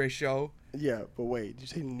Eric Andre show. Yeah, but wait, did you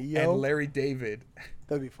say Neo? And Larry David.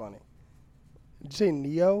 That'd be funny. Did you say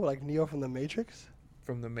Neo? Like Neo from The Matrix?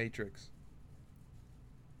 From The Matrix.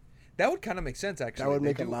 That would kind of make sense, actually. That would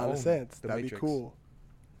make a lot of sense. That'd be cool.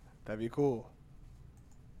 That'd be cool.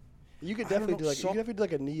 You could definitely do like you could definitely do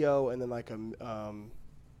like a Neo and then like a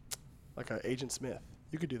Agent Smith.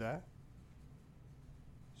 You could do that.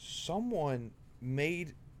 Someone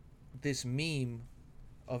made this meme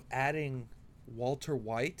of adding Walter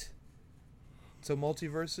White to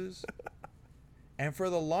Multiversus. And for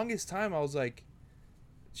the longest time, I was like,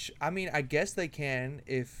 I mean, I guess they can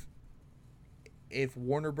if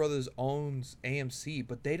Warner Brothers owns AMC,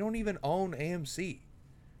 but they don't even own AMC.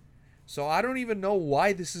 So I don't even know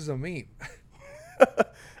why this is a meme.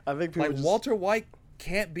 I think people like Walter White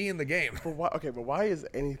can't be in the game. But why? Okay, but why is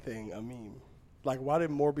anything a meme? Like, why did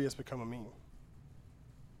Morbius become a meme?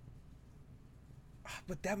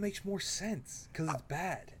 But that makes more sense because it's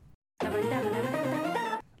bad.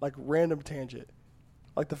 Like random tangent.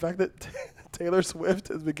 Like the fact that Taylor Swift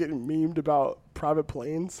has been getting memed about private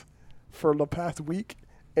planes for the past week,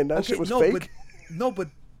 and that shit was fake. But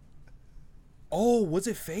oh, was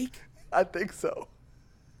it fake? I think so.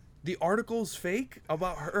 The article's fake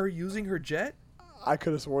about her using her jet? I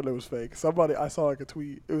could have sworn it was fake. I saw like a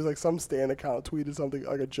tweet. It was like some Stan account tweeted something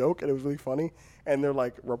like a joke, and it was really funny. And their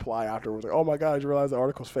like reply afterwards, like, "Oh my god, I just realized the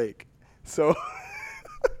article's fake." So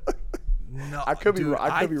no, I could be. Dude,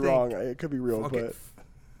 I could be wrong. It could be real, okay, but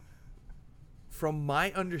from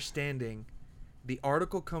my understanding, the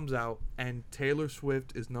article comes out and Taylor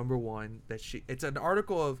Swift is number one. It's an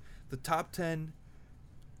article of the top 10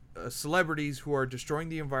 celebrities who are destroying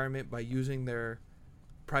the environment by using their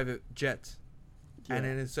private jets. Yeah. And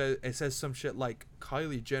then it says some shit like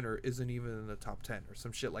Kylie Jenner isn't even in the top 10 or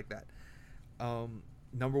some shit like that.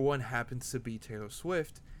 Number one happens to be Taylor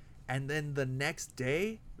Swift. And then the next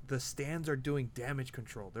day, the stans are doing damage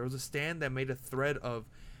control. There was a stan that made a thread of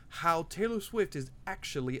how Taylor Swift is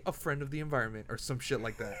actually a friend of the environment or some shit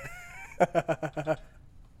like that.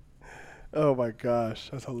 Oh my gosh,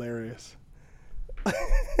 that's hilarious.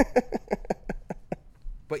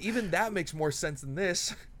 But even that makes more sense than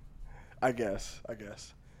this. I guess.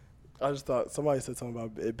 I just thought somebody said something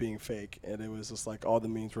about it being fake, and it was just like all the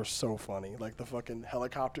memes were so funny. Like the fucking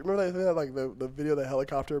helicopter. Remember that like the video of the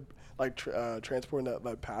helicopter like transporting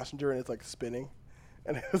that passenger, and it's like spinning,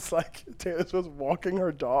 and it was like Taylor Swift walking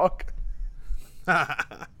her dog.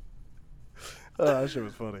 That shit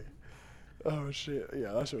was funny. Oh shit,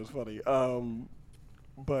 yeah, that shit was funny.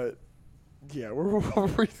 But yeah, what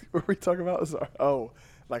were we talking about? Sorry. Oh,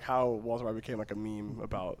 like how Walter White became like a meme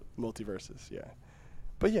about Multiversus. Yeah.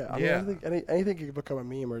 But yeah, I mean, I think anything can become a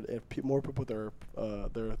meme, or if more people put their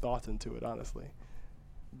thoughts into it, honestly.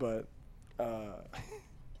 But I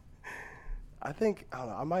think I don't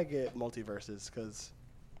know. I might get Multiversus because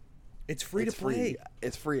It's free to free. play.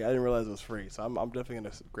 It's free. I didn't realize it was free, so I'm definitely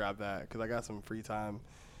gonna grab that because I got some free time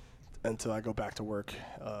until I go back to work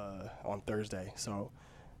on Thursday. So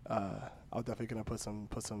I'm definitely gonna put some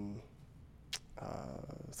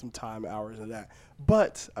time hours into that.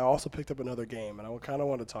 But I also picked up another game, and I kind of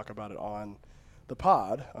want to talk about it on the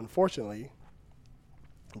pod. Unfortunately,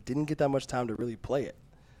 didn't get that much time to really play it,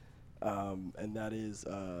 and that is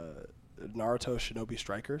Naruto Shinobi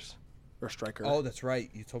Strikers or Striker. Oh, that's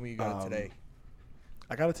right. You told me you got it today.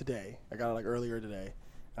 I got it today. I got it like earlier today,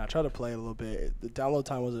 and I tried to play it a little bit. The download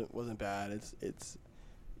time wasn't bad. It's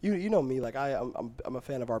you know me, like I'm a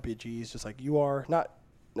fan of RPGs, just like you are. Not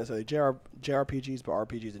necessarily JRPGs, but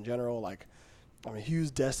RPGs in general. Like I'm a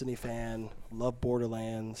huge Destiny fan. Love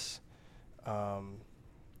Borderlands.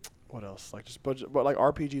 What else? Like just but like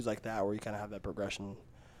RPGs like that where you kind of have that progression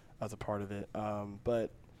as a part of it.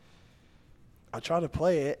 But I try to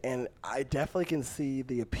play it, and I definitely can see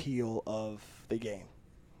the appeal of the game.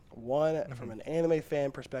 One, from an anime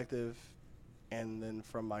fan perspective, and then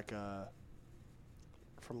from like a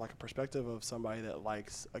perspective of somebody that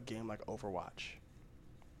likes a game like Overwatch,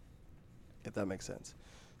 if that makes sense.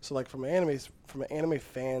 So like from an anime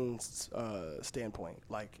fan's standpoint,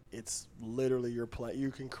 like it's literally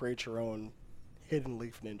you can create your own Hidden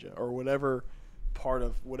Leaf Ninja or whatever part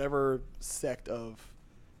of whatever sect of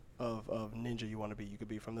ninja you want to be. You could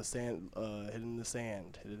be from the sand, hidden in the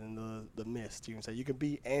sand, hidden in the mist. You can say you could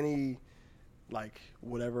be any like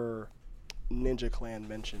whatever ninja clan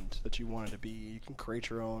mentioned that you wanted to be. You can create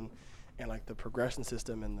your own, and like the progression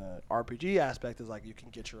system and the RPG aspect is like you can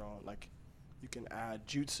get your own, like you can add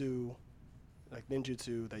jutsu, like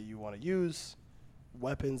ninjutsu that you want to use,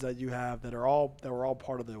 weapons that you have that were all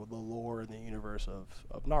part of the lore and the universe of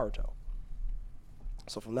Naruto.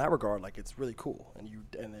 So from that regard, like it's really cool,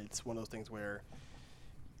 and it's one of those things where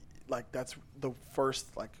like that's the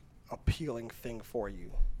first like appealing thing for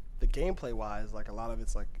you. The gameplay wise, like a lot of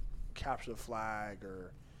it's like capture the flag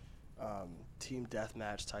or team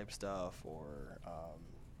deathmatch type stuff, or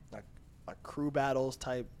like crew battles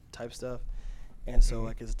type stuff. And so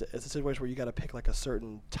like it's a situation where you got to pick like a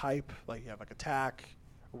certain type, like you have like attack,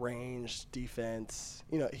 range, defense,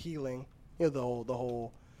 healing, the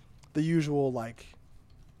usual like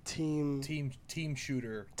team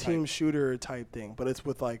shooter shooter type thing, but it's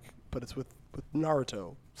with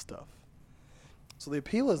Naruto stuff. So the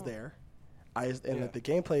appeal is there. Like, the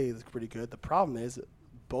gameplay is pretty good. The problem is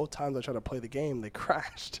both times I tried to play the game, they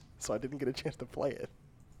crashed, so I didn't get a chance to play it.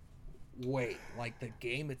 Wait, like the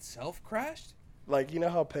game itself crashed? Like, you know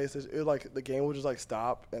how PlayStation, like the game will just like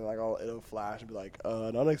stop and like it'll flash and be like,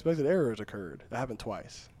 an unexpected error has occurred. That happened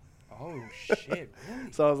twice. Oh shit!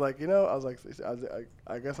 Really? So I was like,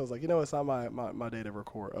 I guess I was like, it's not my day to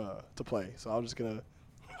record to play. So I'm just gonna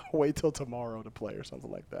wait till tomorrow to play or something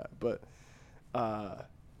like that. But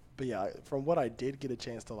yeah, from what I did get a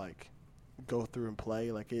chance to like go through and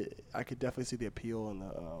play, like I could definitely see the appeal and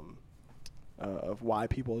the of why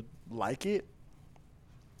people like it.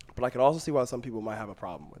 But I could also see why some people might have a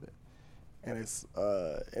problem with it. And it's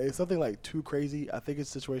something like too crazy. I think it's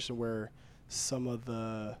a situation where some of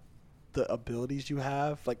the abilities you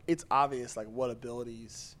have, like it's obvious like what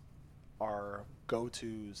abilities are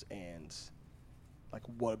go-tos and like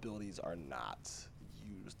what abilities are not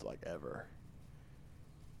used like ever.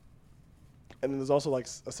 And then there's also like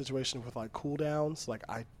a situation with like cooldowns. Like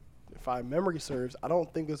if my memory serves, I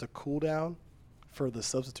don't think there's a cooldown for the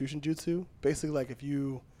substitution jutsu. Basically, like if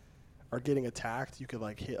you are getting attacked, you could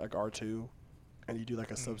like hit like R2 and you do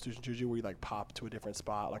like a substitution jutsu where you like pop to a different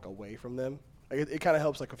spot like away from them. Like it kind of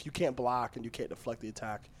helps like if you can't block and you can't deflect the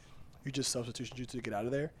attack, you just substitution jutsu to get out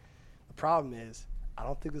of there. The problem is I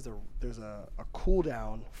don't think there's a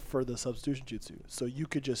cooldown for the substitution jutsu. So you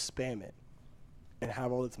could just spam it and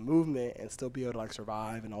have all this movement and still be able to like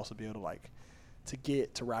survive and also be able to like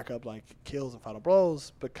to rack up like kills and final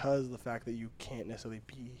blows because of the fact that you can't necessarily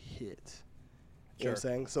be hit. You know what I'm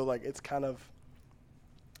saying? So like it's kind of,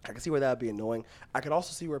 I can see where that would be annoying. I could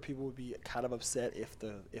also see where people would be kind of upset if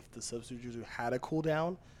the substitute jutsu had a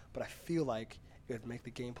cooldown, but I feel like it would make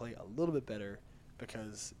the gameplay a little bit better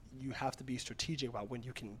because you have to be strategic about when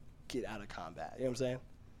you can get out of combat. You know what I'm saying?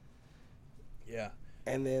 Yeah.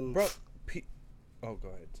 And then, bro, oh, go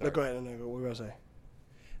ahead. Sorry. No, go ahead. No, what were you going to say?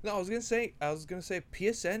 No, I was gonna say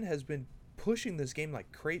PSN has been pushing this game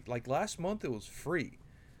like crazy. Like last month it was free,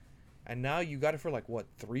 and now you got it for like what,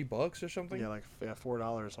 $3 or something? Yeah, like $4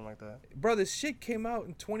 or something like that. Bro, this shit came out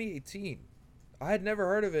in 2018. I had never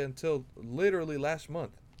heard of it until literally last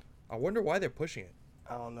month. I wonder why they're pushing it.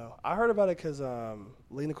 I don't know. I heard about it because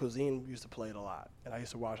Lena Cuisine used to play it a lot, and I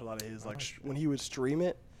used to watch a lot of his when he would stream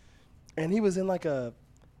it, and he was in like a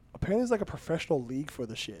apparently there's like a professional league for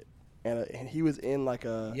the shit, and he was in like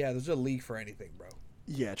a Yeah, there's a league for anything, bro.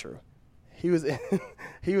 yeah, true. He was in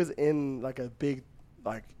he was in like a big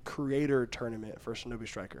like creator tournament for Shinobi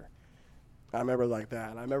Striker. I remember like that,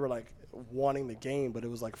 and I remember like wanting the game, but it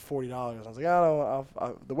was like $40. I was like, I don't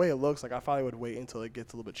know. The way it looks, like I probably would wait until it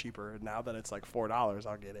gets a little bit cheaper. Now that it's like $4,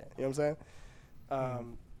 I'll get it. You know what I'm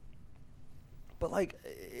saying? But like,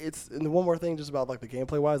 it's and one more thing just about like the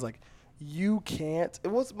gameplay wise, like you can't. It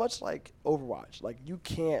was much like Overwatch. Like you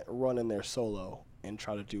can't run in there solo and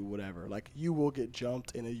try to do whatever. Like you will get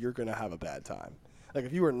jumped, and you're gonna have a bad time. Like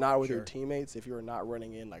if you are not with your teammates, if you are not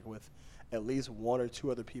running in like with at least one or two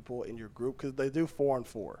other people in your group, because they do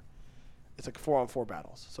 4-on-4. It's like 4-on-4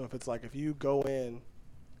 battles. So if it's like if you go in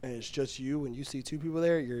and it's just you and you see two people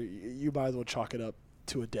there, you might as well chalk it up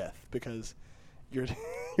to a death because you're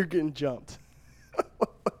you're getting jumped.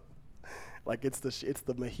 Like it's the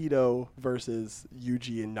Mojito versus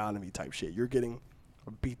Yuji and Nanami type shit. You're getting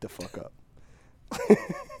beat the fuck up.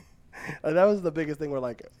 And that was the biggest thing where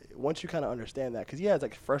like once you kind of understand that, because yeah, it's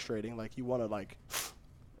like frustrating. Like you want to like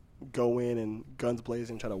go in and guns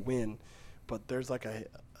blazing try to win, but there's like a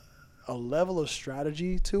level of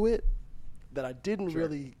strategy to it that I didn't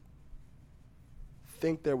really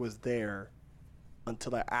think there was there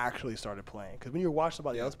until I actually started playing. Because when you watch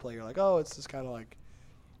somebody else play, you're like, oh, it's just kind of like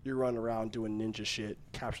you're running around doing ninja shit,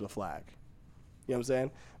 capture the flag. You know what I'm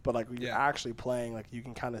saying? But like when you're actually playing, like you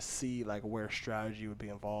can kind of see like where strategy would be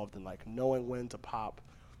involved and like knowing when to pop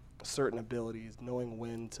certain abilities, knowing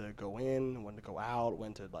when to go in, when to go out,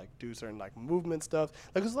 when to like do certain like movement stuff.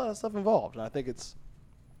 Like there's a lot of stuff involved, and I think it's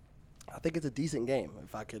a decent game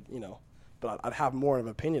if I could, but I'd have more of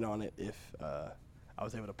an opinion on it if I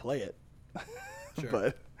was able to play it.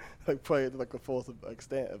 But like play it to like the full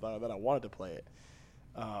extent that I wanted to play it.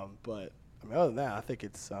 But I mean, other than that, I think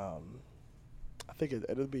it's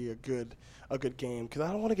it'll be a good game because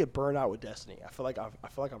I don't want to get burned out with Destiny. I feel like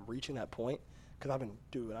I'm reaching that point. Because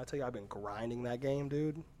I've been grinding that game,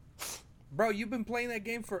 dude. Bro, you've been playing that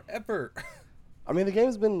game forever. I mean, the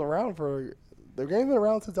game's been around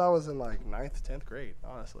since I was in like 9th, 10th grade,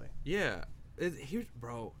 honestly. Yeah. Here's,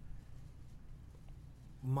 bro,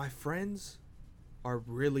 my friends are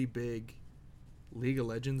really big League of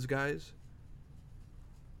Legends guys.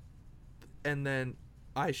 And then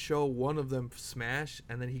I show one of them Smash,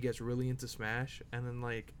 and then he gets really into Smash, and then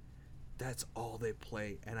like, that's all they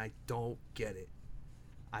play, and I don't get it.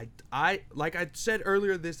 I like I said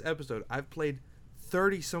earlier this episode, I've played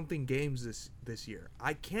 30-something games this year.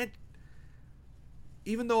 I can't,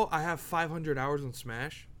 even though I have 500 hours on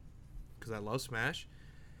Smash, because I love Smash,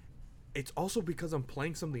 it's also because I'm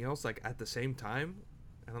playing something else like at the same time,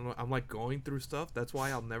 and I'm like going through stuff. That's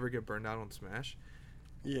why I'll never get burned out on Smash.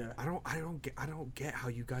 Yeah. I don't get how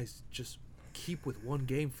you guys just keep with one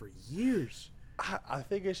game for years. I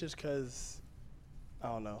think it's just because, I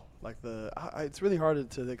don't know, like it's really hard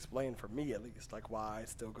to explain for me at least, like why I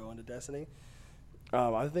still go into Destiny.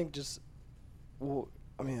 I think it's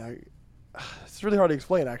really hard to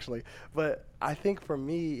explain actually, but I think for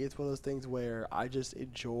me it's one of those things where I just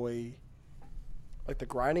enjoy, like the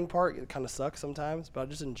grinding part. It kind of sucks sometimes, but I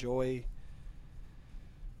just enjoy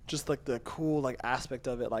just like the cool like aspect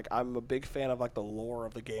of it. Like I'm a big fan of like the lore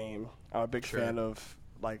of the game. I'm a big fan of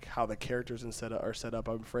like how the characters are set up.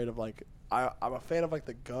 I'm afraid of like I'm a fan of like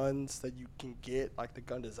the guns that you can get, like the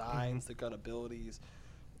gun designs, the gun abilities.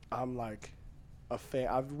 I'm like a fan.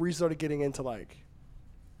 I've restarted getting into like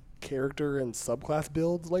character and subclass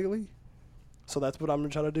builds lately, so that's what I'm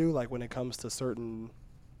trying to do. Like when it comes to certain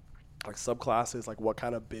like subclasses, like what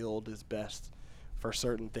kind of build is best for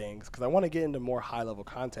certain things, because I want to get into more high level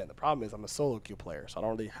content. The problem is I'm a solo queue player, so I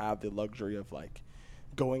don't really have the luxury of like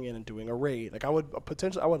going in and doing a raid. Like I would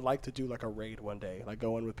like to do like a raid one day, like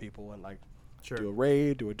go in with people and like do a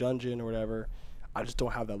raid, do a dungeon or whatever. I just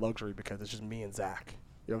don't have that luxury because it's just me and Zach.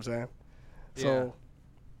 You know what I'm saying? Yeah. So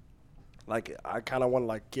like I kind of want to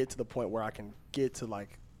like get to the point where I can get to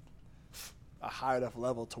like a high enough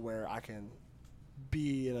level to where I can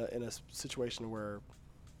be in a situation where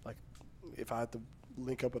like if I have to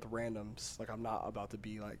link up with randoms, like I'm not about to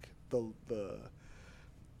be like the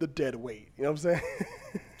dead weight. You know what I'm saying?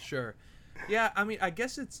 Sure. Yeah, I mean, I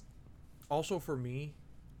guess it's also for me,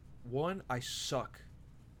 one, I suck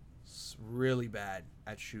really bad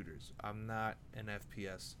at shooters. I'm not an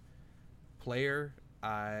FPS player.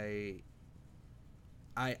 I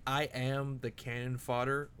am the cannon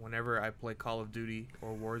fodder whenever I play Call of Duty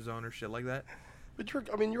or Warzone or shit like that. But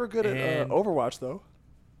you were good at Overwatch though.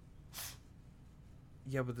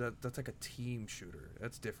 Yeah, but that's like a team shooter.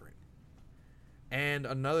 That's different. And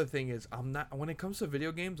another thing is, I'm not, when it comes to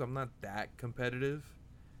video games, I'm not that competitive.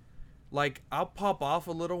 Like, I'll pop off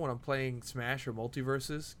a little when I'm playing Smash or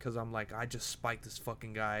Multiversus, because I'm like, I just spiked this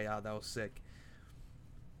fucking guy out. That was sick.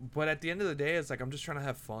 But at the end of the day, it's like, I'm just trying to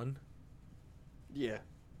have fun. Yeah.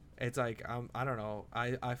 It's like, I don't know.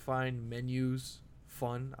 I find menus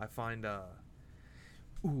fun. I find,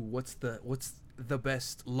 what's the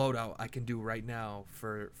best loadout I can do right now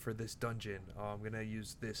for this dungeon? Oh, I'm going to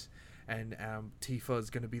use this. And Tifa's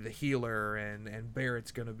going to be the healer, and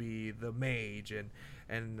Barrett's going to be the mage, and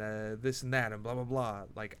this and that, and blah, blah, blah.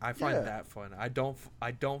 Like, I find that fun. I don't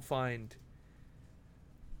find...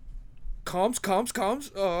 Comms.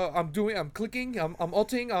 I'm clicking. I'm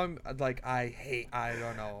ulting. I'm like, I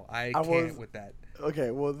don't know. I can't with that.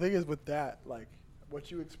 Okay, well, the thing is with that, like,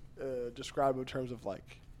 what you describe in terms of,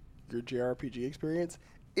 like, your JRPG experience,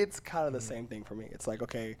 it's kind of the same thing for me. It's like,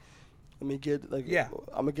 okay, let me get, like,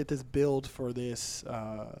 I'm going to get this build for this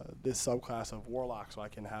this subclass of Warlock so I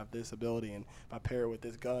can have this ability, and if I pair it with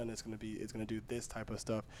this gun, it's going to do this type of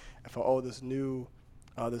stuff. If this new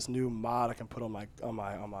mod I can put on my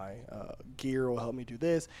gear will help me do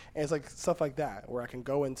this, and it's like stuff like that where I can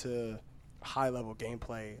go into high level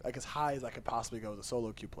gameplay, like as high as I could possibly go as a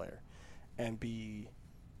solo queue player, and be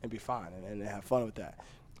fine and have fun with that.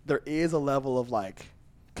 There is a level of like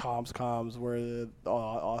comms where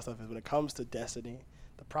all that stuff is. When it comes to Destiny,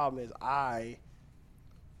 the problem is I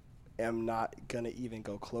am not gonna even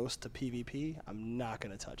go close to PvP. I'm not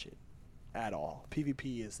gonna touch it at all.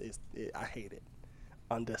 PvP is I hate it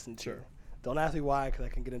on Destiny 2. Sure. Don't ask me why, because I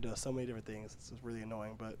can get into so many different things. It's just really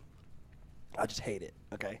annoying, but I just hate it.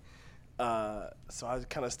 Okay. So I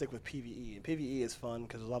kind of stick with PvE, and PvE is fun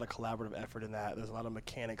because there's a lot of collaborative effort in that. There's a lot of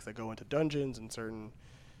mechanics that go into dungeons and certain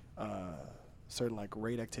like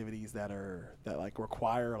raid activities that like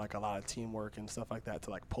require like a lot of teamwork and stuff like that to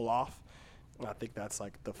like pull off. And I think that's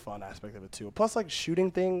like the fun aspect of it too. Plus, like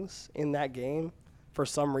shooting things in that game for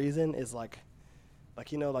some reason is like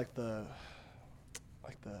the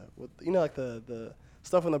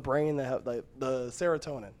stuff in the brain that have like the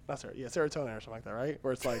serotonin, serotonin or something like that, right?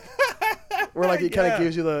 Where it's like, where like it kind of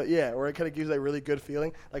gives you where it kind of gives you that really good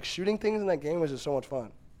feeling. Like shooting things in that game was just so much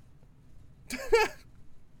fun.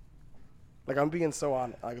 Like I'm being so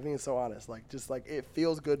honest. Like just like it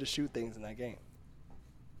feels good to shoot things in that game.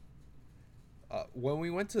 When we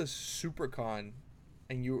went to SuperCon,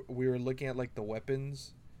 and we were looking at like the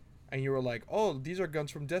weapons. And you were like, oh, these are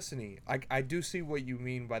guns from Destiny. I do see what you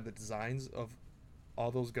mean by the designs of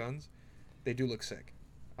all those guns. They do look sick.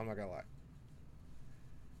 I'm not going to lie.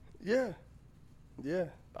 Yeah,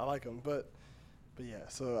 I like them. But yeah,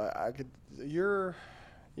 so I could... Your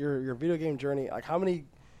video game journey, like how many...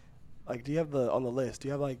 Like, do you have on the list, do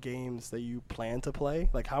you have like games that you plan to play?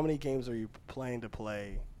 Like how many games are you planning to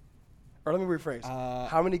play? Or let me rephrase.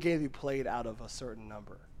 How many games have you played out of a certain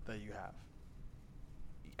number that you have?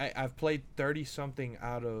 I've played 30-something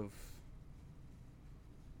out of...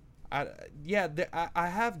 I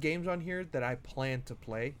have games on here that I plan to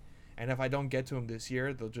play, and if I don't get to them this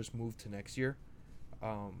year, they'll just move to next year.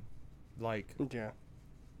 Yakuza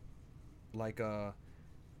Like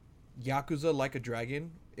a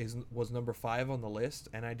Dragon was number 5 on the list,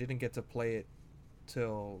 and I didn't get to play it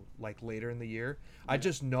till like later in the year. Yeah. I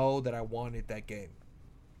just know that I wanted that game.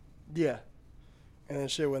 Yeah. And then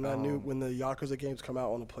shit, when the Yakuza games come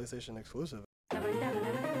out on the PlayStation exclusive.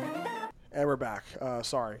 And we're back.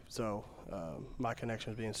 Sorry. So my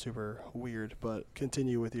connection is being super weird, but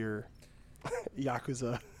continue with your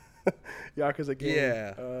Yakuza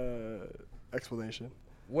game explanation.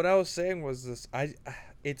 What I was saying was this: I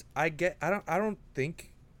don't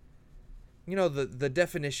think, the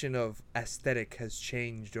definition of aesthetic has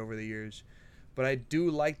changed over the years, but I do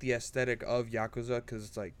like the aesthetic of Yakuza because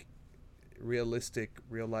it's like realistic,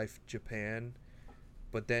 real life Japan,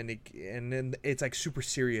 but then it's like super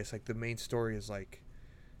serious. Like the main story is like,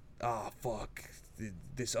 fuck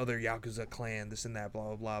this other Yakuza clan, this and that, blah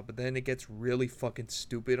blah blah. But then it gets really fucking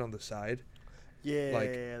stupid on the side. Yeah, like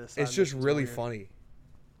it's just really funny.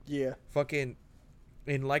 Yeah, fucking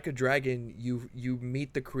in Like a Dragon, you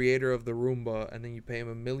meet the creator of the Roomba, and then you pay him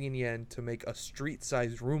 1 million yen to make a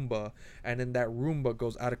street-sized Roomba, and then that Roomba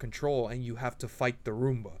goes out of control, and you have to fight the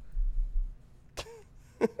Roomba.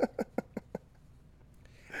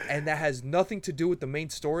 And that has nothing to do with the main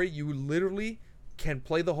story. You literally can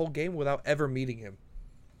play the whole game without ever meeting him.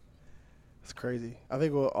 It's crazy. I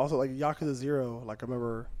think also like Yakuza 0, like I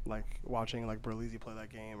remember like watching like Berlizzi play that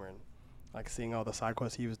game and like seeing all the side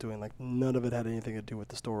quests he was doing, like none of it had anything to do with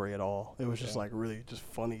the story at all. It was just like really just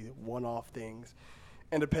funny one-off things.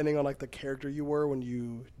 And depending on like the character you were when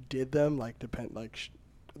you did them, like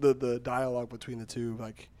the dialogue between the two,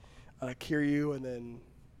 like Kiryu and then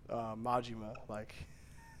Majima, like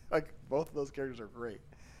Like both of those characters are great,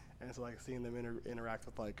 and so like seeing them interact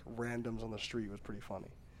with like randoms on the street was pretty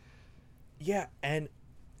funny. Yeah, and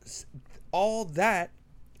all that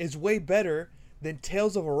is way better than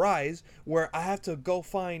Tales of Arise, where I have to go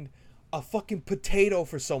find a fucking potato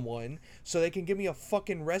for someone so they can give me a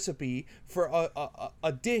fucking recipe for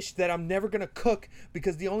a dish that I'm never gonna cook,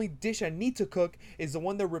 because the only dish I need to cook is the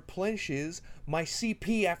one that replenishes my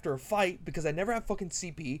CP after a fight, because I never have fucking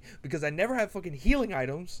CP, because I never have fucking healing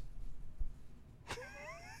items.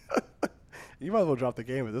 You might as well drop the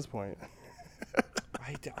game at this point.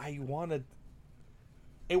 I wanna.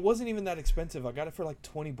 It wasn't even that expensive. I got it for like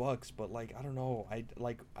 $20, but like I don't know. I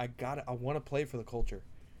want to play for the culture.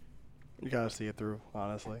 You gotta see it through,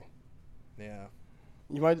 honestly. Yeah.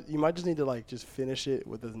 You might just need to like just finish it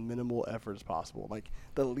with as minimal effort as possible. Like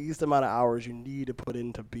the least amount of hours you need to put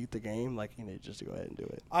in to beat the game. Like you need just to go ahead and do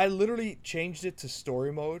it. I literally changed it to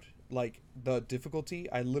story mode, like the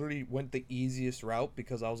difficulty. I literally went the easiest route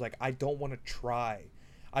because I was like, I don't want to try.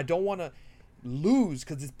 I don't want to lose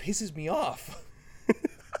because it pisses me off.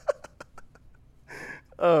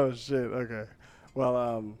 Oh shit. Okay.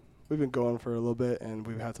 Well, we've been going for a little bit and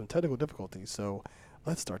we've had some technical difficulties, so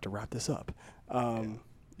let's start to wrap this up.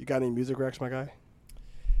 You got any music recs, my guy?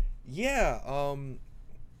 Yeah.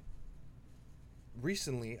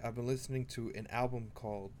 Recently, I've been listening to an album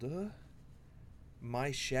called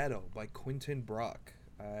My Shadow by Quentin Brock.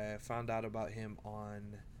 I found out about him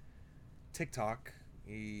on TikTok.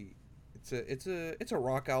 It's a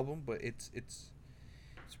rock album, but it's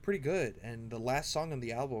pretty good. And the last song on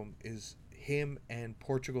the album is him and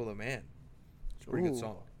Portugal the Man. It's a pretty good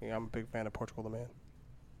song. Yeah, I'm a big fan of Portugal the Man.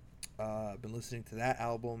 I've been listening to that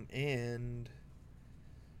album, and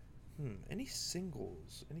any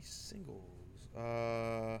singles?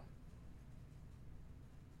 I've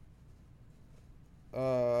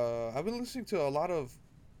been listening to a lot of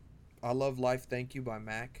I Love Life, Thank You by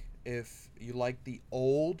Mac. If you like the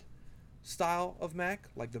old style of Mac,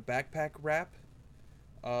 like the backpack rap,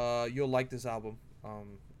 you'll like this album.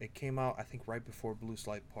 It came out, I think, right before Blue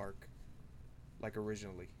Slide Park, like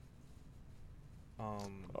originally.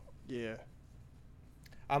 Yeah.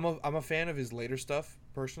 I'm a fan of his later stuff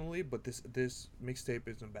personally, but this mixtape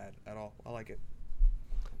isn't bad at all. I like it.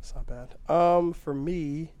 It's not bad. For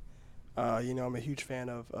me, I'm a huge fan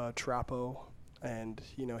of Trapo, and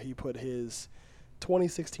he put his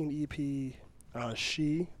 2016 EP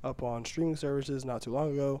She up on streaming services not too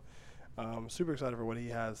long ago. Super excited for what he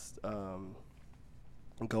has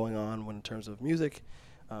going on in terms of music.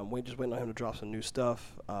 Just waiting on him to drop some new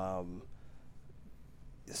stuff.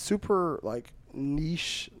 Super like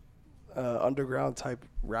niche underground type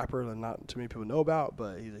rapper that not too many people know about,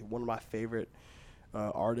 but he's one of my favorite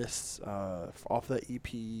artists off the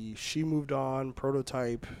EP. She Moved On,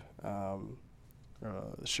 Prototype,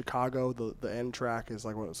 Chicago. The end track is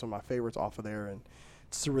like some of my favorites off of there, and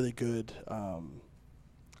it's a really good a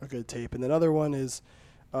good tape. And then another one is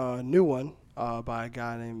a new one by a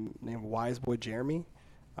guy named Wiseboy Jeremy.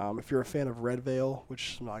 If you're a fan of Red Veil,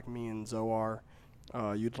 which like me and Zoar,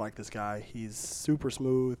 you'd like this guy. He's super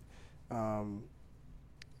smooth, kind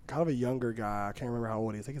of a younger guy. I can't remember how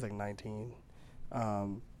old he is. I think he's like 19.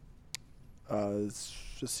 Let's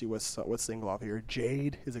just see what's single off here.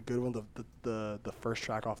 Jade is a good one. The first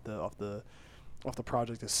track off the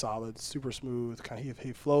project is solid, super smooth.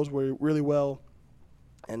 He flows really well,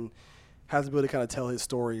 and has the ability to kind of tell his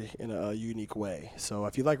story in a unique way. So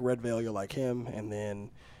if you like Red Veil, you'll like him. And then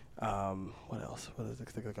what else? What is it?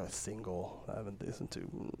 Like a single I haven't listened to.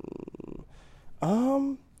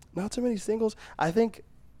 Not too many singles. I think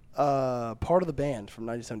Part of the Band from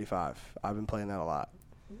 1975. I've been playing that a lot.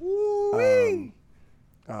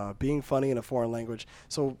 Being funny in a foreign language.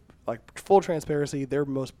 So like full transparency, their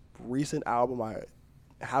most recent album I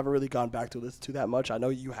haven't really gone back to listen to that much. I know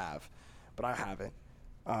you have, but I haven't.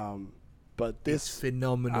 But this it's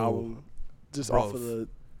phenomenal album, just off of the,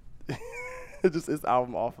 just this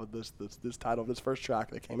album off of this title, this first track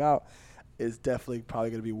that came out, is definitely probably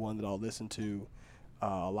going to be one that I'll listen to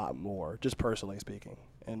a lot more, just personally speaking,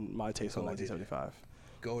 and my taste on 1975.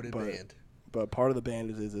 Goated band. But Part of the Band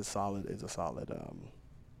is a solid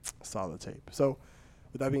tape. So,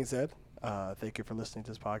 with that being said, thank you for listening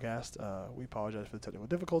to this podcast. We apologize for the technical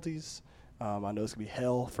difficulties. I know it's gonna be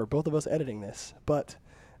hell for both of us editing this, but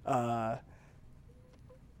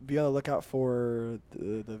be on the lookout for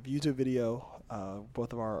the YouTube video,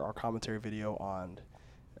 both of our commentary video on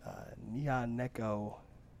Neon Neko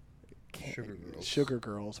Sugar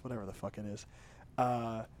Girls, whatever the fuck it is. Be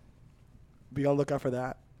on the lookout for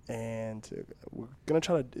that, and we're gonna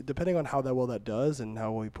try to, depending on how well that does and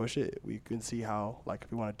how well we push it, we can see how, like,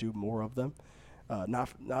 if we want to do more of them. Not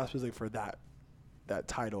specifically for that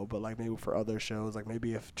title, but like maybe for other shows, like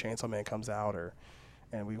maybe if Chainsaw Man comes out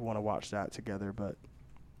and we want to watch that together. But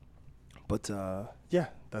yeah,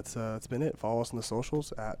 that's been it. Follow us on the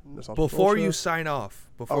socials at Before you sign off,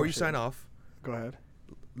 go ahead.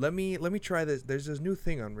 Let me try this. There's this new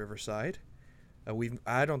thing on Riverside.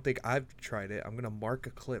 I don't think I've tried it. I'm gonna mark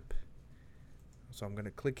a clip. So I'm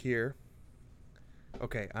gonna click here.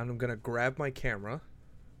 Okay, I'm gonna grab my camera.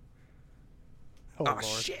 Oh Lord.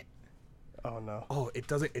 Shit! Oh no. Oh, it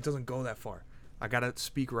doesn't go that far. I gotta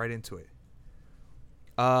speak right into it.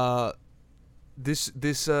 This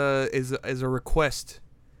is a request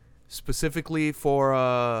specifically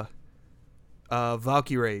for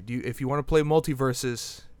Valkyrie. If you want to play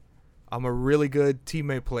Multiversus, I'm a really good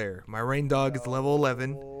teammate player. My rain dog is level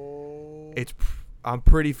 11. I'm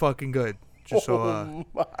pretty fucking good. Just so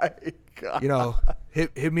my God. You know,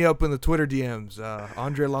 hit me up in the Twitter DMs.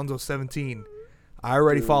 Andre Alonso 17. I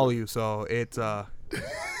already follow you, so it's all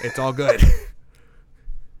good.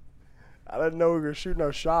 I didn't know we were shooting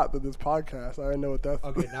our shot with this podcast. I didn't know what that.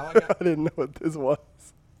 Okay, now I got. I didn't know what this was.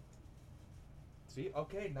 See,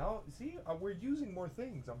 okay, now see, we're using more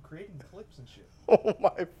things. I'm creating clips and shit. Oh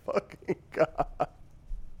my fucking God.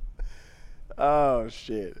 Oh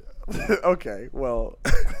shit. Okay, well,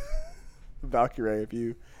 Valkyrie, if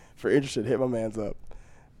you're interested, hit my man's up.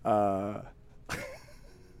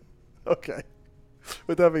 Okay.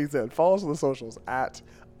 With that being said, follow us on the socials at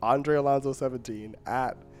Andre Alonso 17,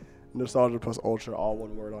 at Nostalgia Plus Ultra, all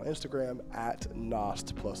one word on Instagram, at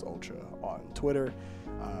Nost Plus Ultra on Twitter.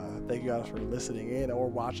 Thank you guys for listening in or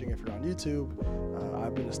watching if you're on YouTube.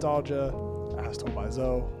 I've been Nostalgia, as told by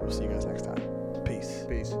Zoe. We'll see you guys next time. Peace.